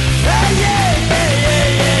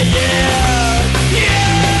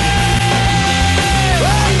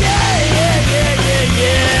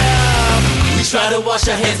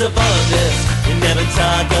 all of this. We never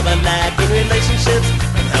talk about life and relationships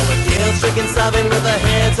and how it feels stricken sobbing with our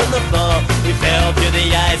heads on the floor. We fell through the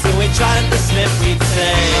ice and we tried to slip, we'd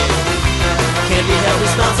say can't be held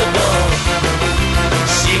responsible.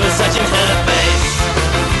 She was such in her face,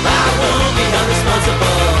 I won't be held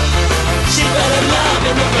responsible. She fell in love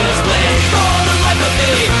in the first place. For the life of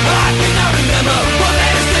me, I cannot remember what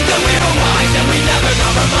made us think that we were wise and we never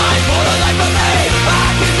compromised. For the life of me, I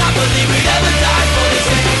cannot believe we'd ever die for this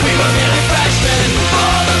thing. We were merely freshmen.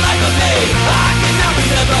 For the life of me, I cannot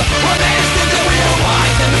remember what made us think that we were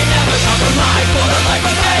wise and we never compromised. For the life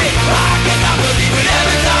of me, I cannot believe we'd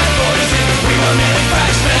ever die for this thing. We were merely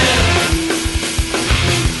freshmen.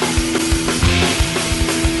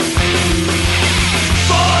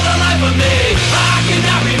 For me, I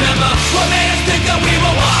cannot remember what made us think that we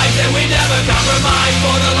were wise and we never compromised.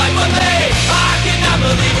 For the life of me, I cannot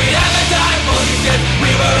believe we'd ever die for these kids. We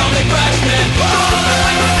were only freshmen. For the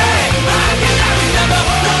life of me, I cannot remember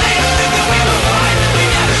what made us think that we were wise and we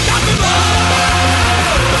never compromised.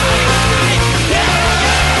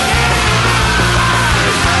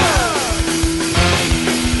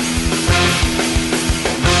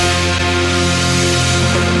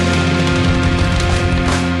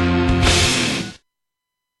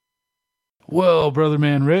 Well, brother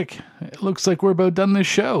man Rick, it looks like we're about done this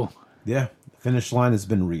show. Yeah, the finish line has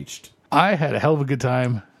been reached. I had a hell of a good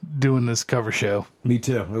time doing this cover show. Me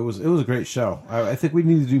too. It was a great show. I think we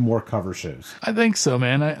need to do more cover shows. I think so,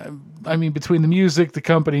 man. I mean, between the music, the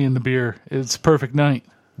company, and the beer, it's a perfect night.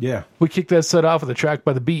 Yeah. We kicked that set off with a track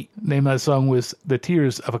by The Beat. The name of that song was The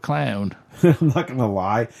Tears of a Clown. I'm not going to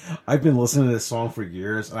lie. I've been listening to this song for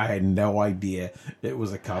years, and I had no idea it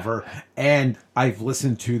was a cover. And I've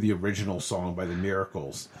listened to the original song by The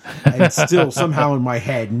Miracles, and still somehow in my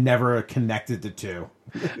head never connected the two.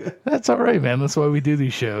 That's all right, man. That's why we do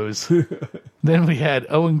these shows. Then we had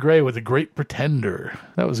Owen Gray with The Great Pretender.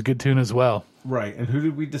 That was a good tune as well. Right, and who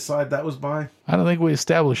did we decide that was by? I don't think we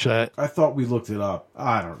established that. I thought we looked it up.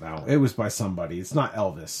 I don't know. It was by somebody. It's not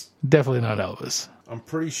Elvis. Definitely not Elvis. I'm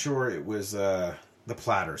pretty sure it was the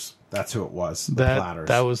Platters. That's who it was. The Platters.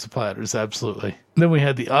 That was the Platters, absolutely. Then we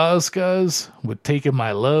had the Ozcas with Taking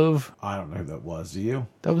My Love. I don't know who that was. Do you?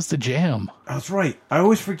 That was the Jam. That's right. I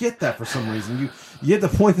always forget that for some reason. You had to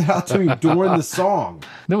point that out to me during the song.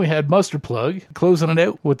 Then we had Mustard Plug closing it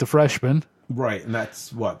out with the Freshmen. Right, and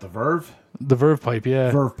that's what, the Verve? The Verve Pipe, yeah.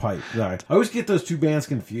 Verve Pipe, right. I always get those two bands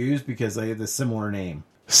confused because they have a similar name.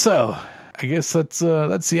 So, I guess that's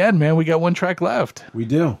the end, man. We got one track left. We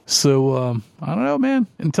do. So, I don't know, man.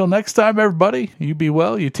 Until next time, everybody, you be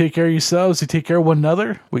well. You take care of yourselves. You take care of one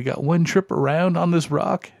another. We got one trip around on this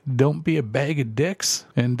rock. Don't be a bag of dicks.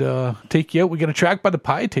 And take you out. We got a track by the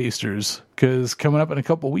Pie Tasters. Because coming up in a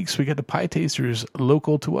couple weeks, we got the Pie Tasters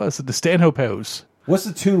local to us at the Stanhope House. What's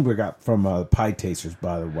the tune we got from Pie Tasters,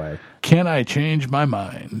 by the way? Can I Change My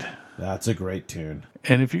Mind? That's a great tune.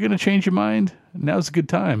 And if you're going to change your mind, now's a good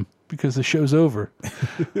time because the show's over.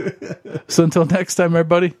 So until next time,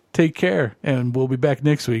 everybody, take care. And we'll be back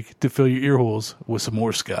next week to fill your ear holes with some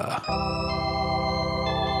more ska.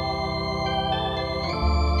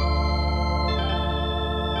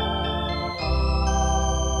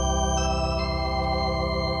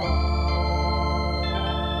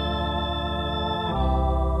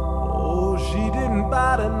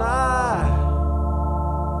 Bat an eye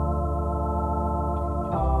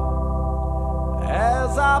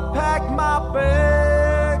as I pack my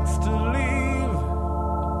bags to leave.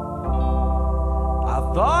 I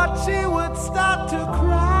thought she would start to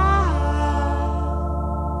cry,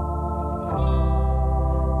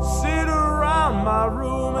 sit around my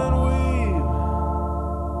room and weep.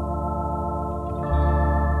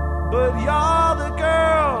 But you're the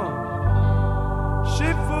girl, she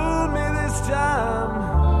fooled me this time.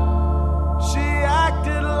 She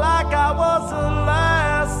acted like I was the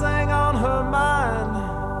last thing on her mind.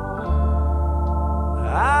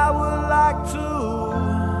 I would like to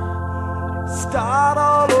start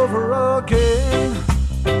all over again.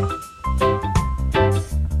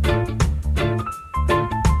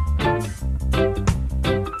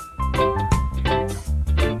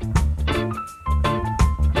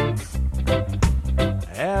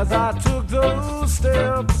 As I took those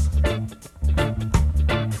steps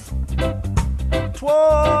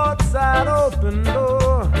towards that open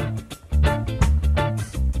door,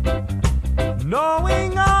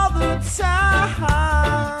 knowing all the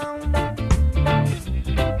time,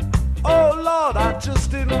 oh Lord, I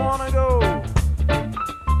just didn't want to go.